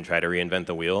I didn't try to reinvent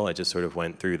the wheel. I just sort of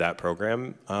went through that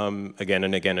program again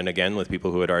and again and again with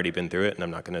people who had already been through it. And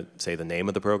I'm not going to say the name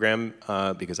of the program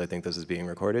because I think this is being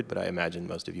recorded, but I imagine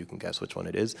most of you can guess which one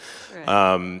it is.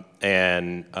 Right.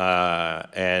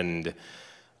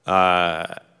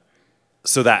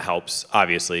 So that helps,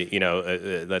 obviously.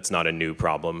 That's not a new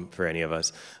problem for any of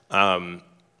us.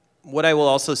 What I will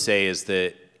also say is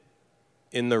that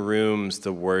in the rooms,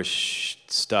 the worst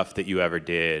stuff that you ever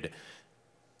did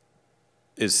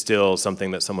is still something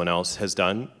that someone else has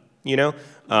done,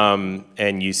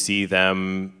 and you see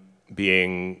them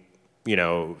being,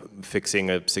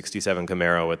 fixing a 67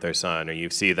 Camaro with their son, or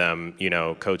you see them,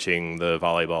 coaching the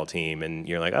volleyball team, and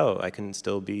you're like, oh, I can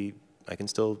still be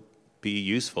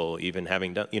useful even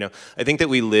having done, I think that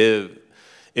we live,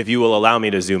 if you will allow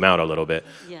me to zoom out a little bit,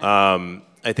 yeah.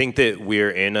 I think that we're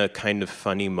in a kind of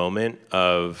funny moment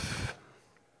of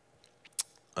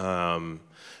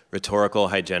rhetorical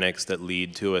hygienics that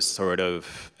lead to a sort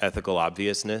of ethical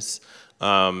obviousness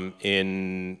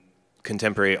in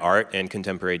contemporary art and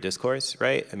contemporary discourse,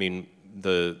 right? I mean,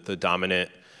 the dominant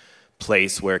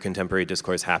place where contemporary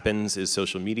discourse happens is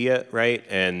social media, right?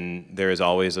 And there is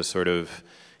always a sort of,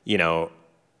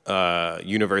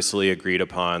 universally agreed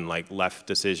upon like left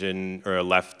decision or a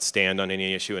left stand on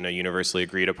any issue, and a universally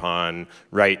agreed upon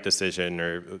right decision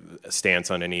or stance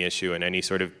on any issue, and any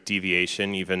sort of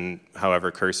deviation, even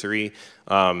however cursory,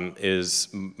 is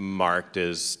marked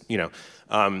as,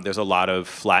 there's a lot of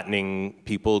flattening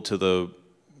people to the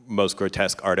most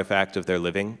grotesque artifact of their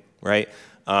living, right?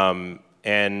 And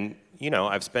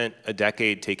I've spent a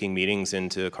decade taking meetings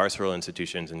into carceral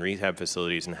institutions and rehab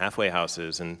facilities and halfway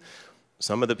houses, and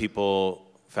some of the people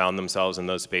found themselves in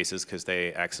those spaces because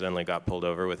they accidentally got pulled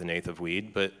over with an eighth of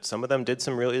weed, but some of them did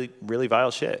some really, really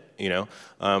vile shit,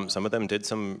 Some of them did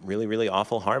some really, really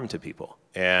awful harm to people.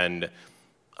 And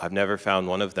I've never found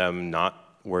one of them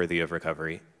not worthy of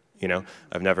recovery,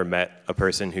 I've never met a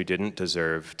person who didn't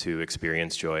deserve to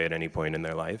experience joy at any point in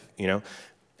their life,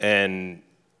 And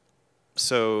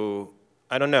so,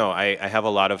 I don't know, I have a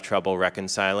lot of trouble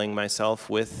reconciling myself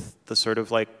with the sort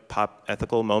of like pop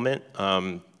ethical moment.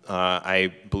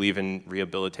 I believe in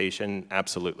rehabilitation,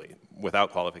 absolutely,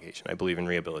 without qualification. I believe in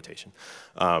rehabilitation.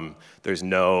 There's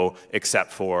no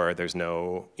except for, there's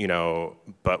no,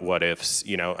 but what ifs,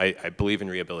 I believe in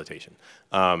rehabilitation.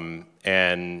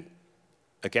 And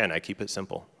again, I keep it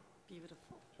simple.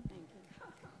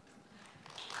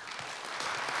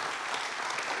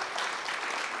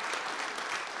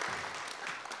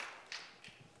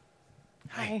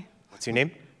 Hi. What's your name?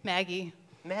 Maggie.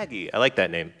 Maggie. I like that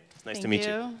name. It's nice to meet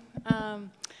you.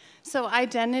 So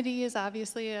identity is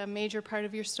obviously a major part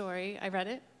of your story. I read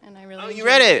it, and I really enjoyed you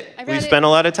read it? I read We've spent a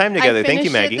lot of time together. Thank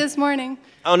you, Maggie. I finished it this morning.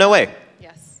 Oh, no way.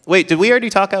 Yes. Wait, did we already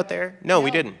talk out there? No,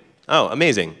 we didn't. Oh,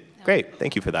 amazing. Great,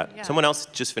 thank you for that. Yeah. Someone else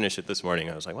just finished it this morning.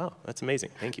 I was like, wow, that's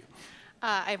amazing, thank you.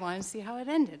 I wanted to see how it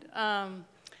ended.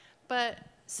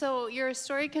 So your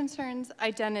story concerns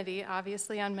identity,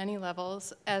 obviously on many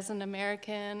levels, as an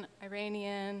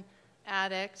American-Iranian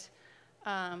addict.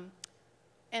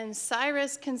 And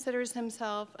Cyrus considers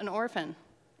himself an orphan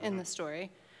in the story.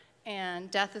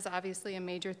 And death is obviously a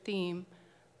major theme.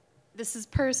 This is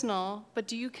personal, but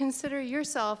do you consider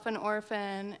yourself an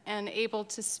orphan and able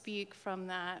to speak from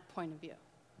that point of view?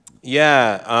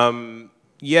 Yeah,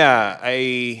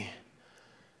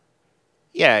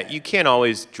 you can't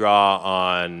always draw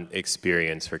on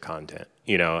experience for content.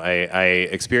 You know,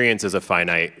 experience is a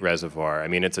finite reservoir. I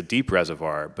mean, it's a deep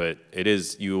reservoir, but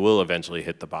you will eventually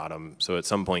hit the bottom. So at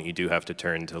some point you do have to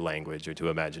turn to language or to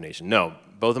imagination. No,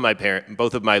 both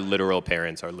of my literal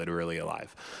parents are literally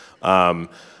alive. My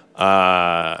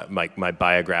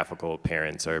biographical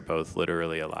parents are both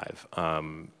literally alive.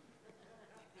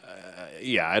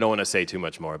 Yeah, I don't want to say too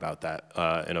much more about that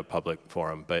in a public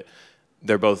forum, but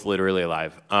they're both literally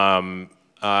alive.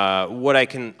 What I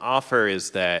can offer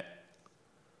is that,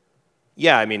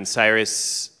 yeah, I mean,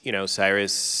 Cyrus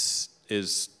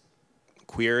is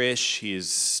queerish,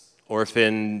 he's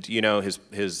orphaned, you know,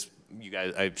 you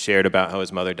guys, I've shared about how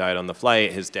his mother died on the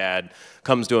flight. His dad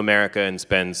comes to America and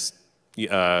spends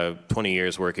 20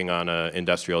 years working on an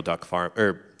industrial duck farm,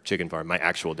 or chicken farm. My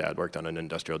actual dad worked on an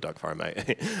industrial duck farm.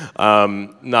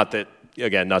 Not to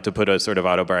put a sort of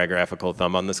autobiographical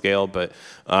thumb on the scale, but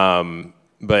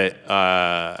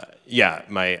yeah,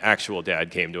 my actual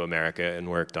dad came to America and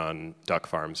worked on duck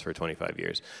farms for 25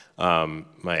 years.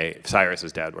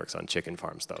 Cyrus's dad works on chicken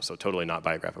farms though, so totally not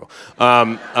biographical.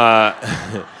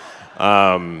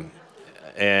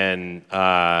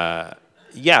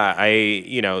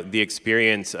 Yeah, the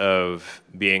experience of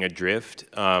being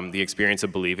adrift, the experience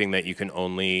of believing that you can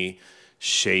only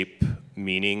shape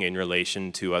meaning in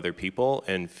relation to other people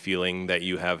and feeling that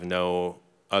you have no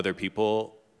other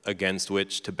people against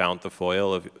which to bounce the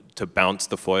foil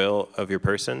of your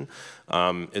person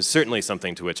is certainly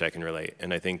something to which I can relate.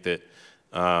 And I think that,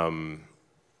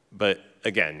 but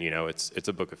again, you know, it's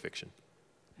a book of fiction.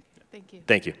 Thank you.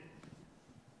 Thank you.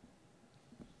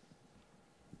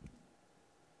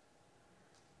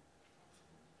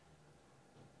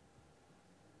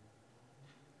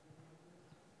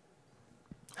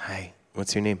 Hi,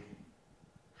 what's your name?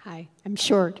 Hi, I'm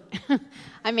short.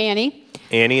 I'm Annie.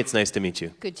 Annie, it's nice to meet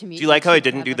you. Good to meet you. Do you like how I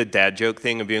didn't do the dad joke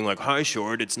thing of being like, hi,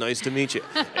 short, it's nice to meet you?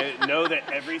 Know that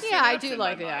every synapse in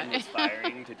my mind was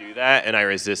firing to do that, and I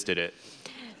resisted it.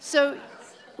 So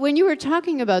when you were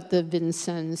talking about the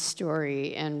Vincennes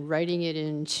story and writing it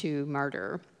into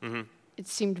Martyr, it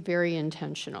seemed very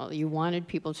intentional. You wanted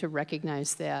people to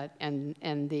recognize that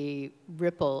and the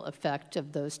ripple effect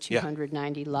of those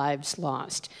 290 lives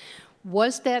lost.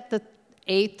 Was that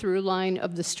a through line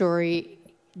of the story?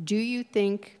 Do you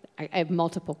think, I have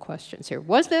multiple questions here.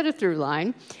 Was that a through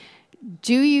line?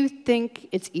 Do you think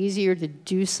it's easier to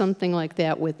do something like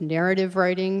that with narrative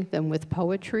writing than with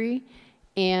poetry?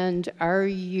 And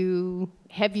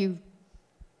have you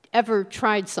ever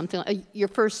tried something, your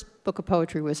first book of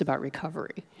poetry was about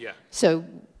recovery. Yeah. So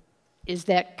is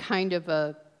that kind of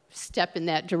a step in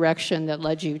that direction that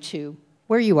led you to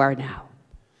where you are now?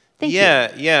 Thank you.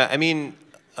 Yeah, I mean,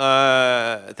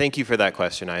 thank you for that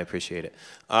question, I appreciate it.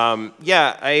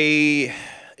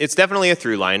 It's definitely a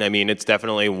through line. I mean, it's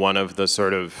definitely one of the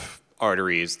sort of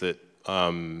arteries that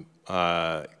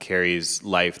carries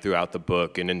life throughout the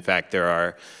book, and in fact there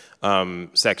are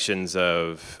sections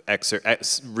of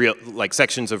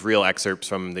real excerpts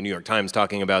from the New York Times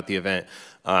talking about the event.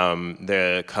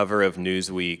 The cover of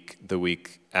Newsweek the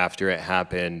week after it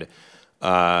happened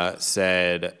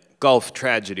said Gulf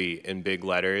tragedy in big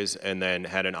letters, and then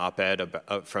had an op-ed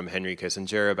from Henry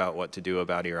Kissinger about what to do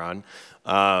about Iran.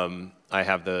 I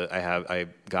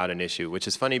got an issue, which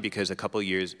is funny because a couple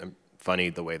years. Funny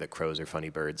the way that crows are funny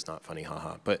birds, not funny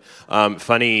haha. But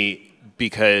funny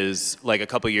because like a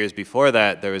couple years before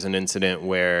that, there was an incident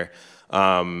where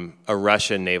a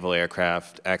Russian naval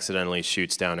aircraft accidentally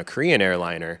shoots down a Korean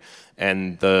airliner,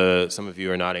 and some of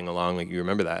you are nodding along like you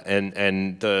remember that.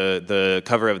 And the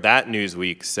cover of that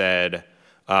Newsweek said,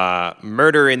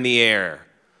 "Murder in the air,"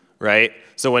 right?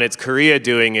 So when it's Korea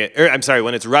doing it,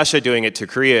 when it's Russia doing it to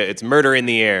Korea, it's murder in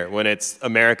the air. When it's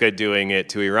America doing it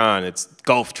to Iran, it's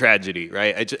Gulf tragedy,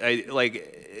 right?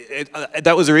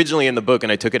 That was originally in the book,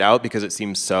 and I took it out because it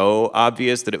seemed so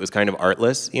obvious that it was kind of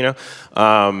artless, you know?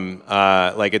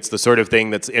 Like it's the sort of thing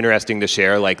that's interesting to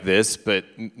share like this, but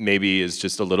maybe is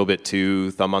just a little bit too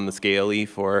thumb on the scale-y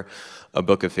for a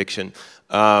book of fiction.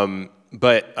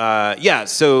 yeah,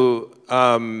 so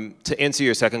to answer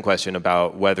your second question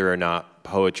about whether or not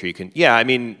poetry can, yeah, I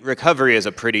mean, recovery is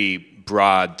a pretty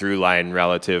broad through line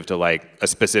relative to like a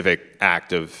specific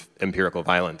act of empirical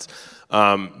violence.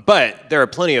 But there are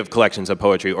plenty of collections of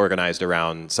poetry organized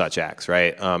around such acts,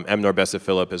 right? M. Norbessa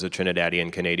Philip is a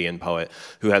Trinidadian Canadian poet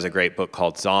who has a great book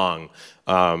called Song,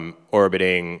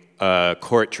 orbiting a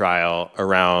court trial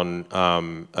around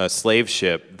a slave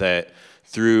ship that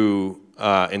threw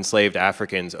enslaved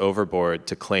Africans overboard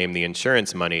to claim the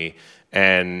insurance money.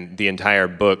 And the entire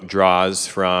book draws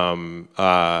from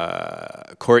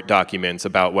court documents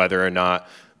about whether or not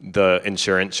the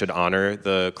insurance should honor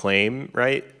the claim,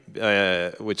 right?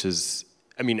 Which is,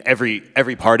 I mean,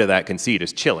 every part of that conceit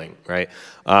is chilling, right?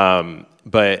 So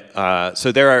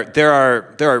there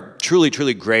are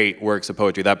truly great works of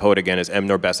poetry. That poet again is M.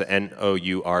 Norbessa,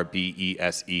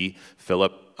 N-O-U-R-B-E-S-E,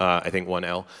 Philip, I think 1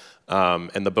 L.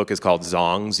 And the book is called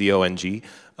Zong, Z-O-N-G.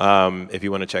 If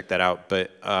you want to check that out, but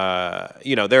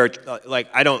you know, there are like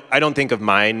I don't think of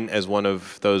mine as one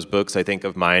of those books. I think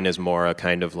of mine as more a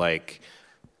kind of like,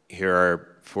 here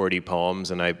are 40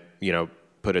 poems, and I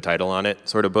put a title on it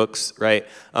sort of books, right?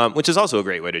 Which is also a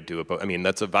great way to do a book. I mean,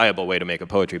 that's a viable way to make a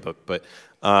poetry book, but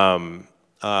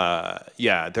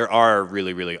yeah, there are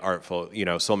really artful. You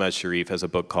know, Solmaz Sharif has a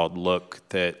book called Look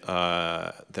that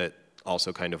that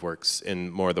also kind of works in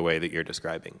more the way that you're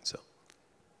describing. So.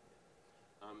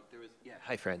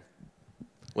 Hi, Fred.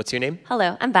 What's your name?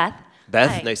 Hello, I'm Beth.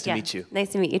 Beth, Hi. nice to meet you. Nice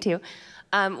to meet you too.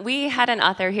 We had an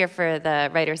author here for the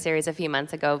writer series a few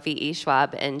months ago, V.E.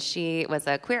 Schwab, and she was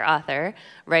a queer author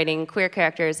writing queer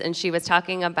characters, and she was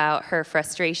talking about her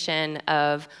frustration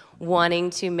of wanting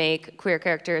to make queer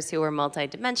characters who were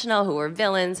multidimensional, who were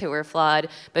villains, who were flawed,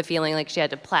 but feeling like she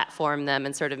had to platform them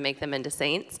and sort of make them into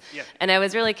saints. Yeah. And I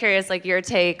was really curious, like your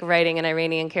take, writing an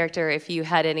Iranian character, if you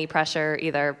had any pressure,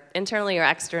 either internally or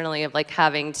externally, of like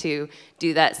having to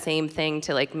do that same thing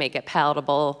to like make it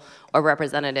palatable or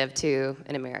representative to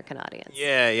an American audience.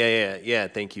 Yeah.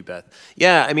 Thank you, Beth.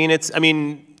 Yeah, I mean,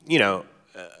 you know,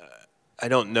 I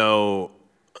don't know.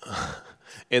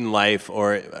 In life,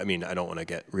 or I mean, I don't want to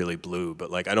get really blue,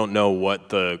 but like I don't know what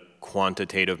the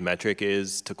quantitative metric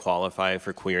is to qualify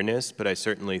for queerness, but I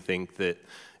certainly think that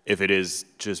if it is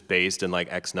just based in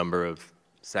like X number of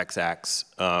sex acts,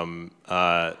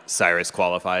 Cyrus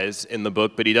qualifies in the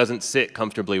book, but he doesn't sit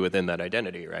comfortably within that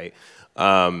identity, right?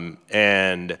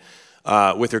 And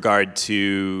with regard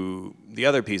to the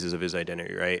other pieces of his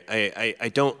identity, right?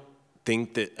 I don't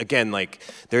think that, again, like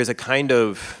there's a kind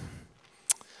of,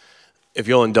 if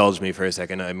you'll indulge me for a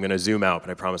second, I'm going to zoom out, but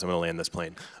I promise I'm going to land this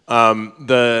plane.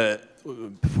 The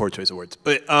poor choice of words,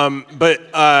 but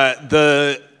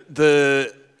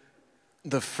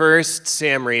the first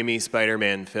Sam Raimi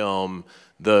Spider-Man film,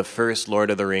 the first Lord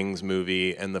of the Rings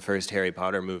movie, and the first Harry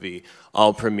Potter movie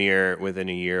all premiere within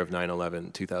a year of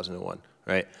 9/11, 2001,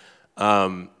 right?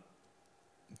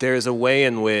 There's a way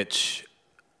in which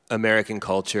American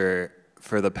culture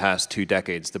for the past 2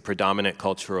 decades, the predominant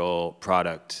cultural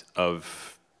product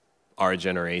of our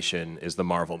generation is the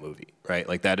Marvel movie, right?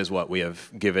 Like that is what we have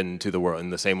given to the world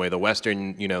in the same way the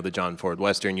Western, you know, the John Ford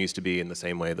Western used to be, in the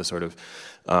same way the sort of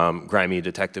grimy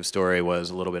detective story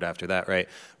was a little bit after that, right?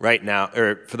 Right now,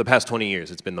 or for the past 20 years,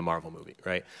 it's been the Marvel movie,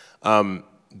 right?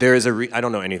 There is I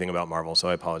don't know anything about Marvel, so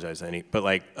I apologize, Annie, but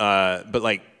like,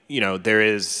 you know, there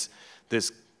is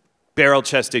this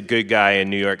barrel-chested good guy in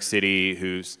New York City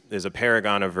who is a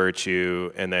paragon of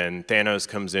virtue, and then Thanos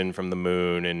comes in from the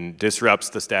moon and disrupts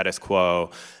the status quo,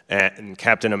 and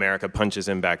Captain America punches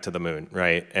him back to the moon,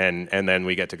 right? And then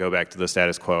we get to go back to the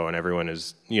status quo, and everyone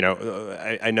is, you know,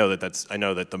 I know that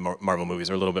the Marvel movies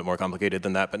are a little bit more complicated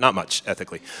than that, but not much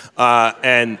ethically.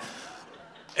 And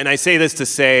I say this to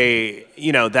say,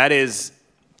 you know, that is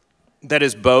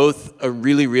both a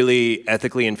really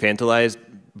ethically infantilized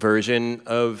version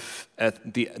of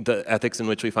the ethics in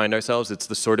which we find ourselves. It's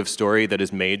the sort of story that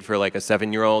is made for like a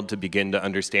 7-year-old to begin to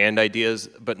understand ideas,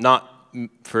 but not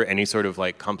for any sort of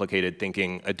like complicated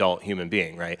thinking adult human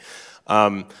being, right?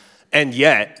 And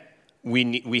yet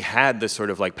we had this sort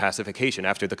of like pacification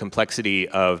after the complexity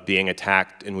of being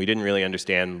attacked, and we didn't really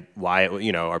understand why.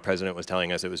 You know, our president was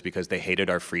telling us it was because they hated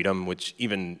our freedom, which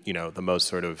even, you know, the most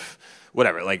sort of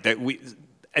whatever, like that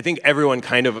I think everyone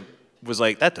kind of was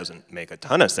like, that doesn't make a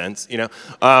ton of sense, you know?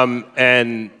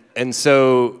 And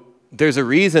so there's a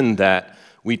reason that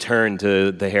we turn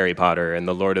to the Harry Potter and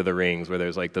the Lord of the Rings, where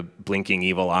there's like the blinking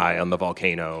evil eye on the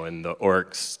volcano and the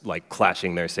orcs like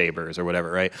clashing their sabers or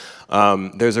whatever, right?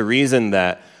 There's a reason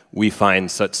that we find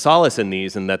such solace in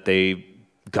these, and that they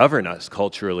govern us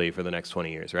culturally for the next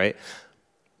 20 years, right?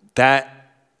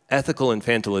 That ethical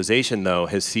infantilization, though,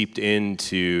 has seeped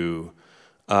into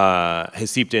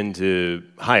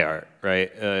high art,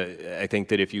 right? I think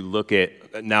that if you look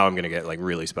at, now I'm gonna get like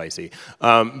really spicy,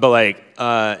 but like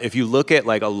if you look at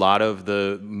like a lot of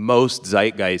the most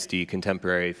zeitgeisty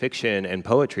contemporary fiction and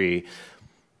poetry,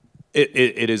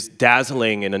 it is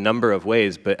dazzling in a number of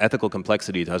ways, but ethical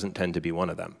complexity doesn't tend to be one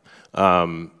of them.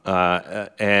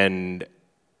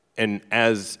 And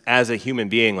as a human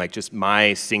being, like just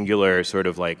my singular sort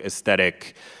of like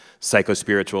aesthetic,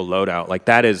 psychospiritual loadout, like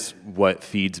that is what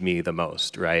feeds me the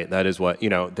most, right? That is what, you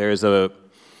know, those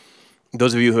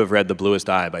of you who have read The Bluest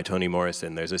Eye by Toni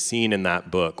Morrison, there's a scene in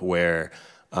that book where,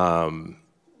 and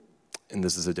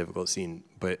this is a difficult scene,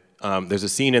 but there's a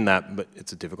scene in that, but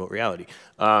it's a difficult reality.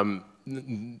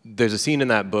 There's a scene in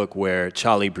that book where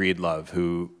Charlie Breedlove,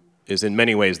 who is in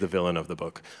many ways the villain of the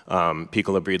book,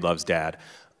 Piccola Breedlove's dad,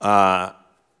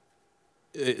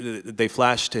 they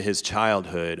flash to his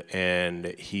childhood, and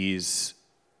he's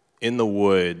in the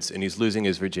woods, and he's losing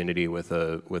his virginity with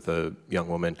a young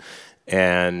woman,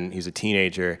 and he's a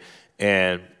teenager,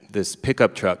 and this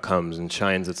pickup truck comes and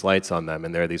shines its lights on them,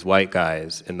 and there are these white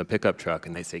guys in the pickup truck,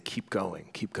 and they say, keep going,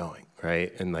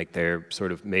 right? And like they're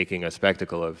sort of making a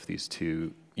spectacle of these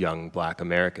two young black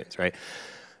Americans, right?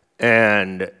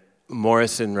 And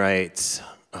Morrison writes,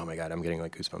 oh my God, I'm getting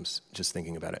like goosebumps just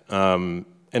thinking about it.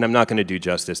 And I'm not going to do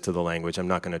justice to the language. I'm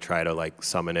not going to try to like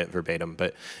summon it verbatim,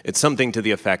 but it's something to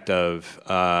the effect of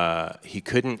he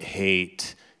couldn't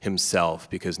hate himself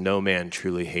because no man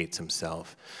truly hates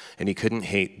himself. And he couldn't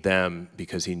hate them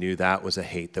because he knew that was a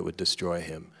hate that would destroy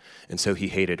him. And so he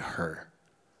hated her,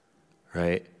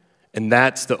 right? And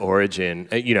that's the origin,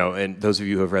 you know, and those of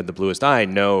you who have read The Bluest Eye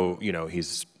know, you know,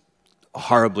 he's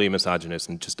horribly misogynist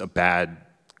and just a bad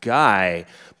guy,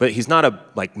 but he's not a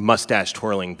like mustache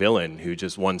twirling villain who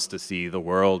just wants to see the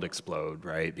world explode,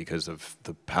 right? Because of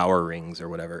the power rings or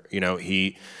whatever. You know,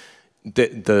 it's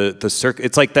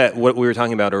like that, what we were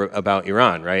talking about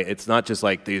Iran, right? It's not just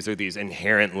like these are these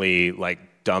inherently like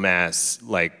dumbass,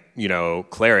 like, you know,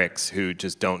 clerics who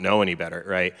just don't know any better,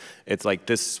 right? It's like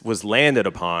this was landed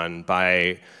upon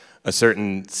by a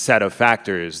certain set of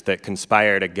factors that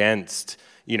conspired against,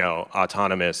 you know,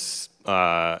 autonomous,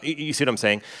 you see what I'm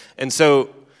saying? And so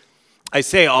I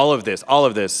say all of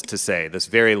this to say, this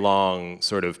very long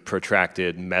sort of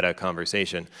protracted meta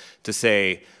conversation, to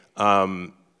say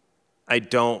I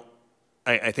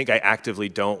think I actively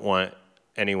don't want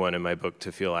anyone in my book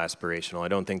to feel aspirational. I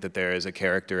don't think that there is a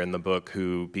character in the book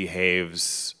who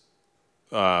behaves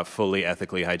fully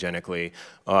ethically, hygienically,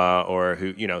 or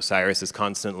who, you know, Cyrus is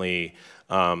constantly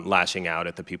lashing out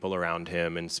at the people around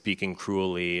him and speaking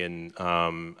cruelly and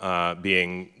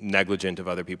being negligent of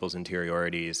other people's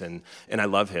interiorities. And I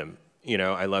love him, you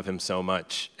know, I love him so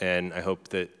much. And I hope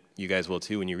that you guys will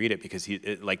too when you read it, because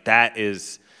that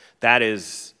is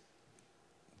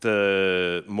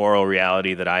the moral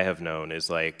reality that I have known,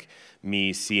 is like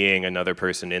me seeing another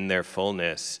person in their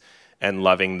fullness and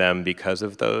loving them because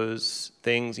of those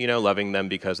things, you know, loving them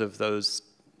because of those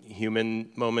human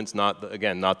moments, not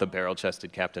the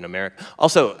barrel-chested Captain America.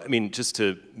 Also, I mean, just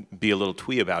to be a little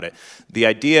twee about it, the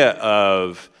idea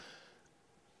of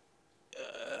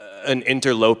an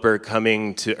interloper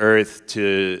coming to Earth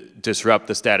to disrupt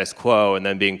the status quo and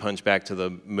then being punched back to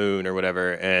the moon or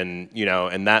whatever, and, you know,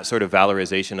 and that sort of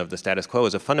valorization of the status quo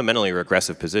is a fundamentally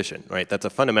regressive position, right? That's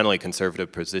a fundamentally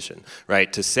conservative position,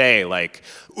 right? To say like,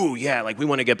 ooh, yeah, like we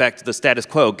want to get back to the status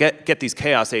quo, get these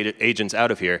chaos agents out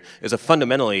of here, is a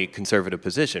fundamentally conservative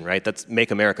position, right? That's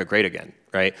make America great again,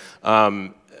 right?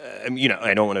 You know,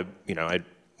 I don't want to, you know,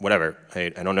 whatever, I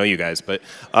don't know you guys, but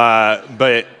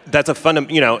that's a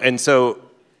fundamental, you know, and so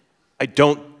I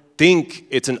don't think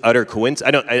it's an utter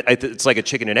coincidence. It's like a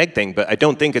chicken and egg thing, but I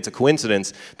don't think it's a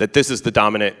coincidence that this is the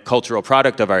dominant cultural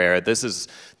product of our era. This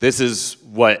is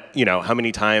what, you know, how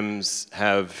many times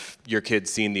have your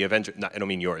kids seen the Avengers, I don't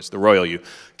mean yours, the royal you,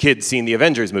 kids seen the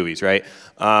Avengers movies, right?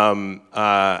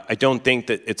 I don't think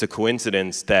that it's a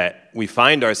coincidence that we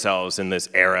find ourselves in this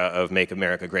era of Make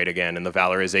America Great Again and the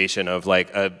valorization of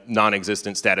like a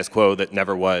non-existent status quo that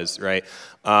never was, right?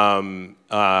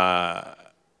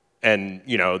 And,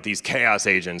 you know, these chaos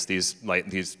agents, these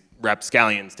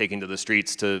rapscallions taking to the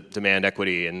streets to demand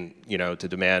equity and, you know, to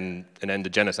demand an end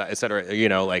to genocide, et cetera, you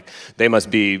know, like they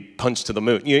must be punched to the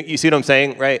moon. You see what I'm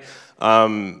saying, right?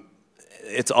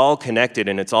 It's all connected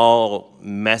and it's all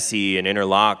messy and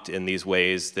interlocked in these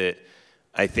ways that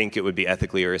I think it would be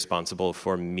ethically irresponsible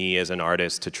for me as an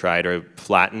artist to try to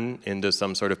flatten into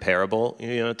some sort of parable,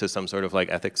 you know, to some sort of like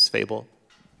ethics fable.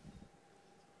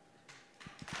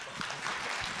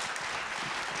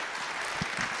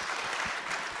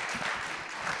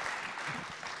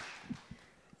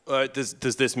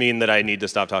 Does this mean that I need to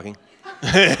stop talking?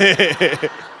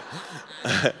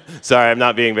 Sorry, I'm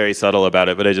not being very subtle about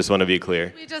it, but I just want to be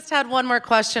clear. We just had one more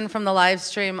question from the live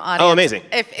stream audience. Oh, amazing.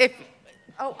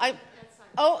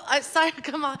 Sorry,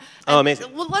 come on. Oh,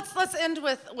 amazing. Well, let's end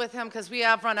with him because we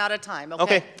have run out of time. Okay.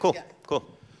 Okay, cool, Yeah. cool.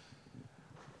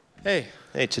 Hey.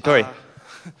 Hey, Chitori.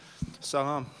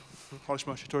 Salam.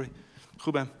 Halishma Chitori.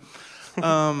 Khubem.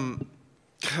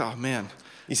 Oh man.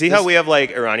 You see how we have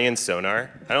like Iranian sonar?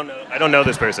 I don't know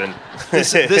this person.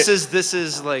 This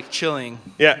is like chilling.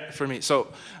 Yeah. For me. So,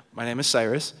 my name is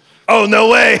Cyrus. Oh no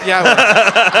way! Yahweh.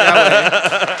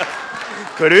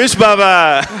 Kurush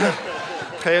Baba.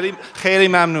 Khayli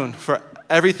Mamnoon for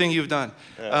everything you've done.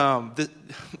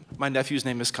 My nephew's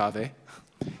name is Kaveh.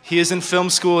 He is in film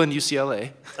school in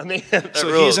UCLA. I mean,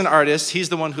 so he's an artist. He's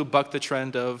the one who bucked the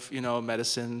trend of,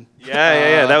 medicine.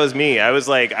 Yeah. That was me. I was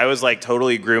like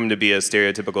totally groomed to be a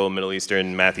stereotypical Middle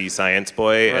Eastern mathy science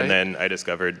boy, right? And then I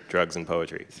discovered drugs and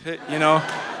poetry.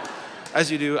 As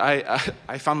you do,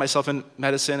 I found myself in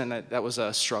medicine, and that was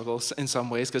a struggle in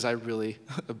some ways because I'm really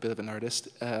a bit of an artist.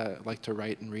 Like to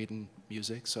write and read and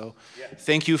music. So,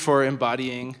 thank you for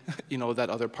embodying, that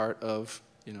other part of,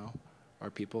 our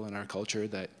people and our culture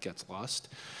that gets lost.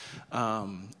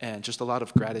 And just a lot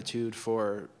of gratitude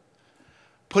for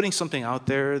putting something out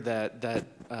there that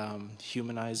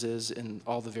humanizes in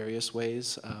all the various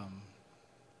ways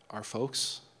our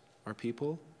folks, our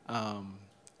people.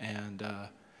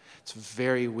 It's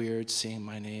very weird seeing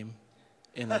my name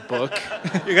in a book.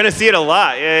 You're gonna see it a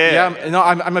lot. Yeah. No,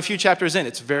 I'm a few chapters in.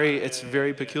 It's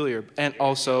very peculiar, and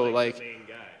also like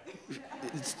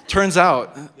it turns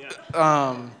out.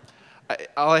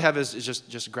 All I have is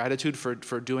just gratitude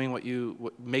for doing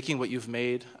making what you've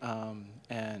made,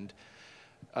 and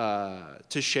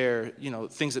to share,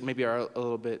 things that maybe are a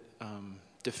little bit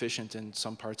deficient in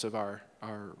some parts of our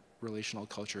relational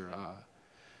culture.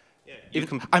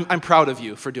 I'm proud of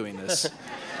you for doing this.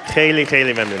 Khayli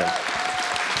mamnoon.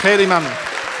 Khayli mamnoon.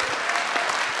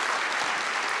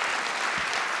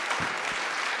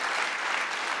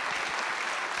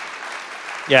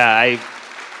 Yeah,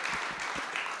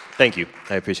 thank you.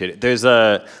 I appreciate it. There's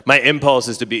my impulse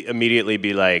is to immediately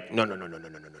be like, no,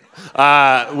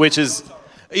 which is,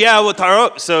 well,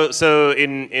 taraf. So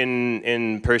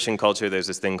in Persian culture, there's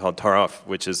this thing called taraf,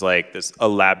 which is like this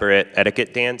elaborate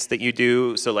etiquette dance that you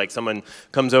do. So like someone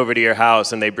comes over to your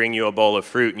house and they bring you a bowl of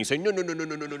fruit, and you say no, and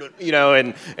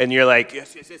you're like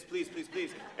yes, please,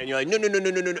 and you're like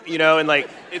no, and like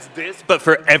it's this, but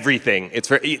for everything. It's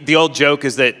for the old joke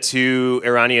is that two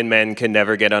Iranian men can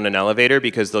never get on an elevator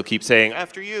because they'll keep saying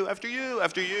after you,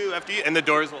 and the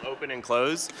doors will open and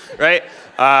close, right?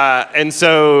 And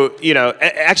so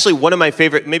actually, one of my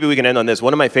favorite, maybe we can end on this,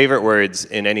 one of my favorite words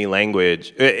in any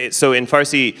language, so in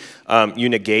Farsi, you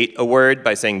negate a word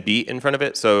by saying beat in front of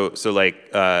it. So like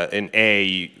in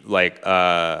like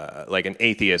an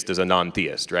atheist is a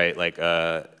non-theist, right? Like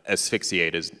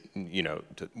asphyxiate is,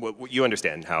 you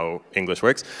understand how English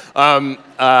works. And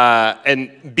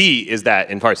B is that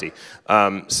in Farsi.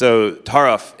 So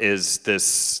taraf is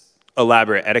this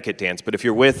elaborate etiquette dance, but if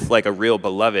you're with like a real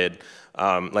beloved,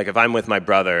 like if I'm with my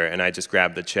brother and I just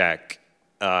grab the check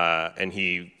and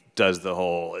he does the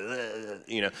whole,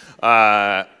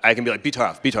 I can be like, beat her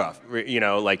off,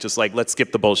 like just like, let's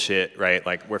skip the bullshit, right?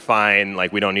 Like we're fine,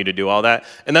 like we don't need to do all that.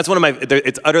 And that's one of my,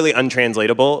 it's utterly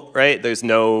untranslatable, right? There's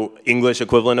no English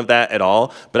equivalent of that at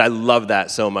all, but I love that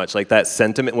so much. Like that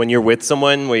sentiment when you're with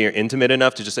someone where you're intimate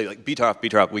enough to just say like, beat her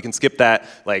off, we can skip that,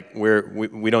 like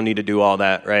we don't need to do all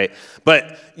that, right?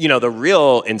 But the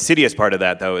real insidious part of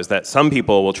that though is that some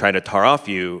people will try to tar off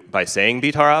you by saying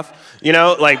beat her off,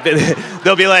 like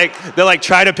they'll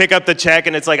try to pick up the check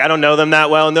and it's like, I don't know them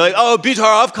that well. And they're like, oh, beat her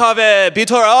off, Kaveh, beat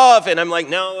her off. And I'm like,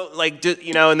 no, like,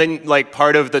 and then like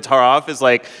part of the tar off is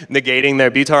like negating their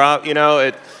beat her off,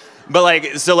 but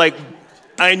like, so like,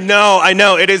 I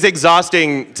know, it is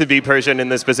exhausting to be Persian in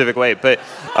this specific way, but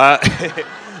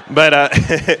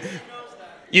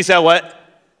you said what?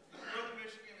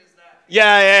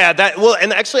 Yeah. That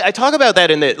and actually, I talk about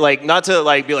that in the like, not to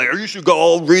like be like, oh, you should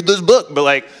go read this book, but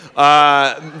like,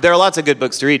 there are lots of good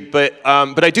books to read, but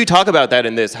I do talk about that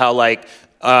in this, how like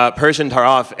Persian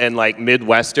taraf and like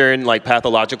Midwestern like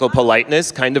pathological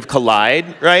politeness kind of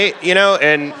collide, right?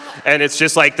 And it's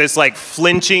just like this like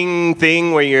flinching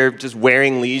thing where you're just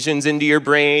wearing lesions into your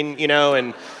brain,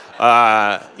 and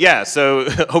yeah. So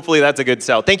hopefully that's a good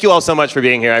sell. Thank you all so much for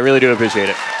being here. I really do appreciate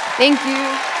it. Thank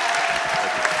you.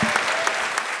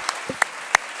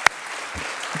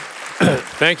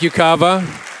 Thank you, Kaveh.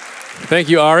 Thank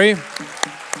you, Ari.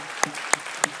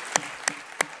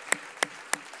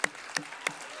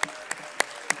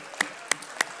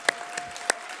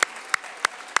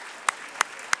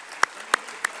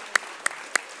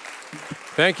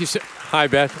 Thank you. Hi,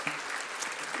 Beth.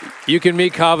 You can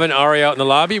meet Kaveh and Ari out in the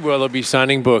lobby where they'll be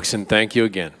signing books, and thank you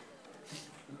again.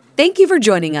 Thank you for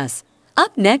joining us.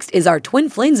 Up next is our Twin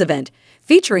Flames event,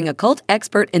 featuring a cult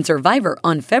expert and survivor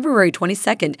on February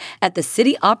 22nd at the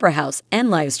City Opera House and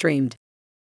live streamed.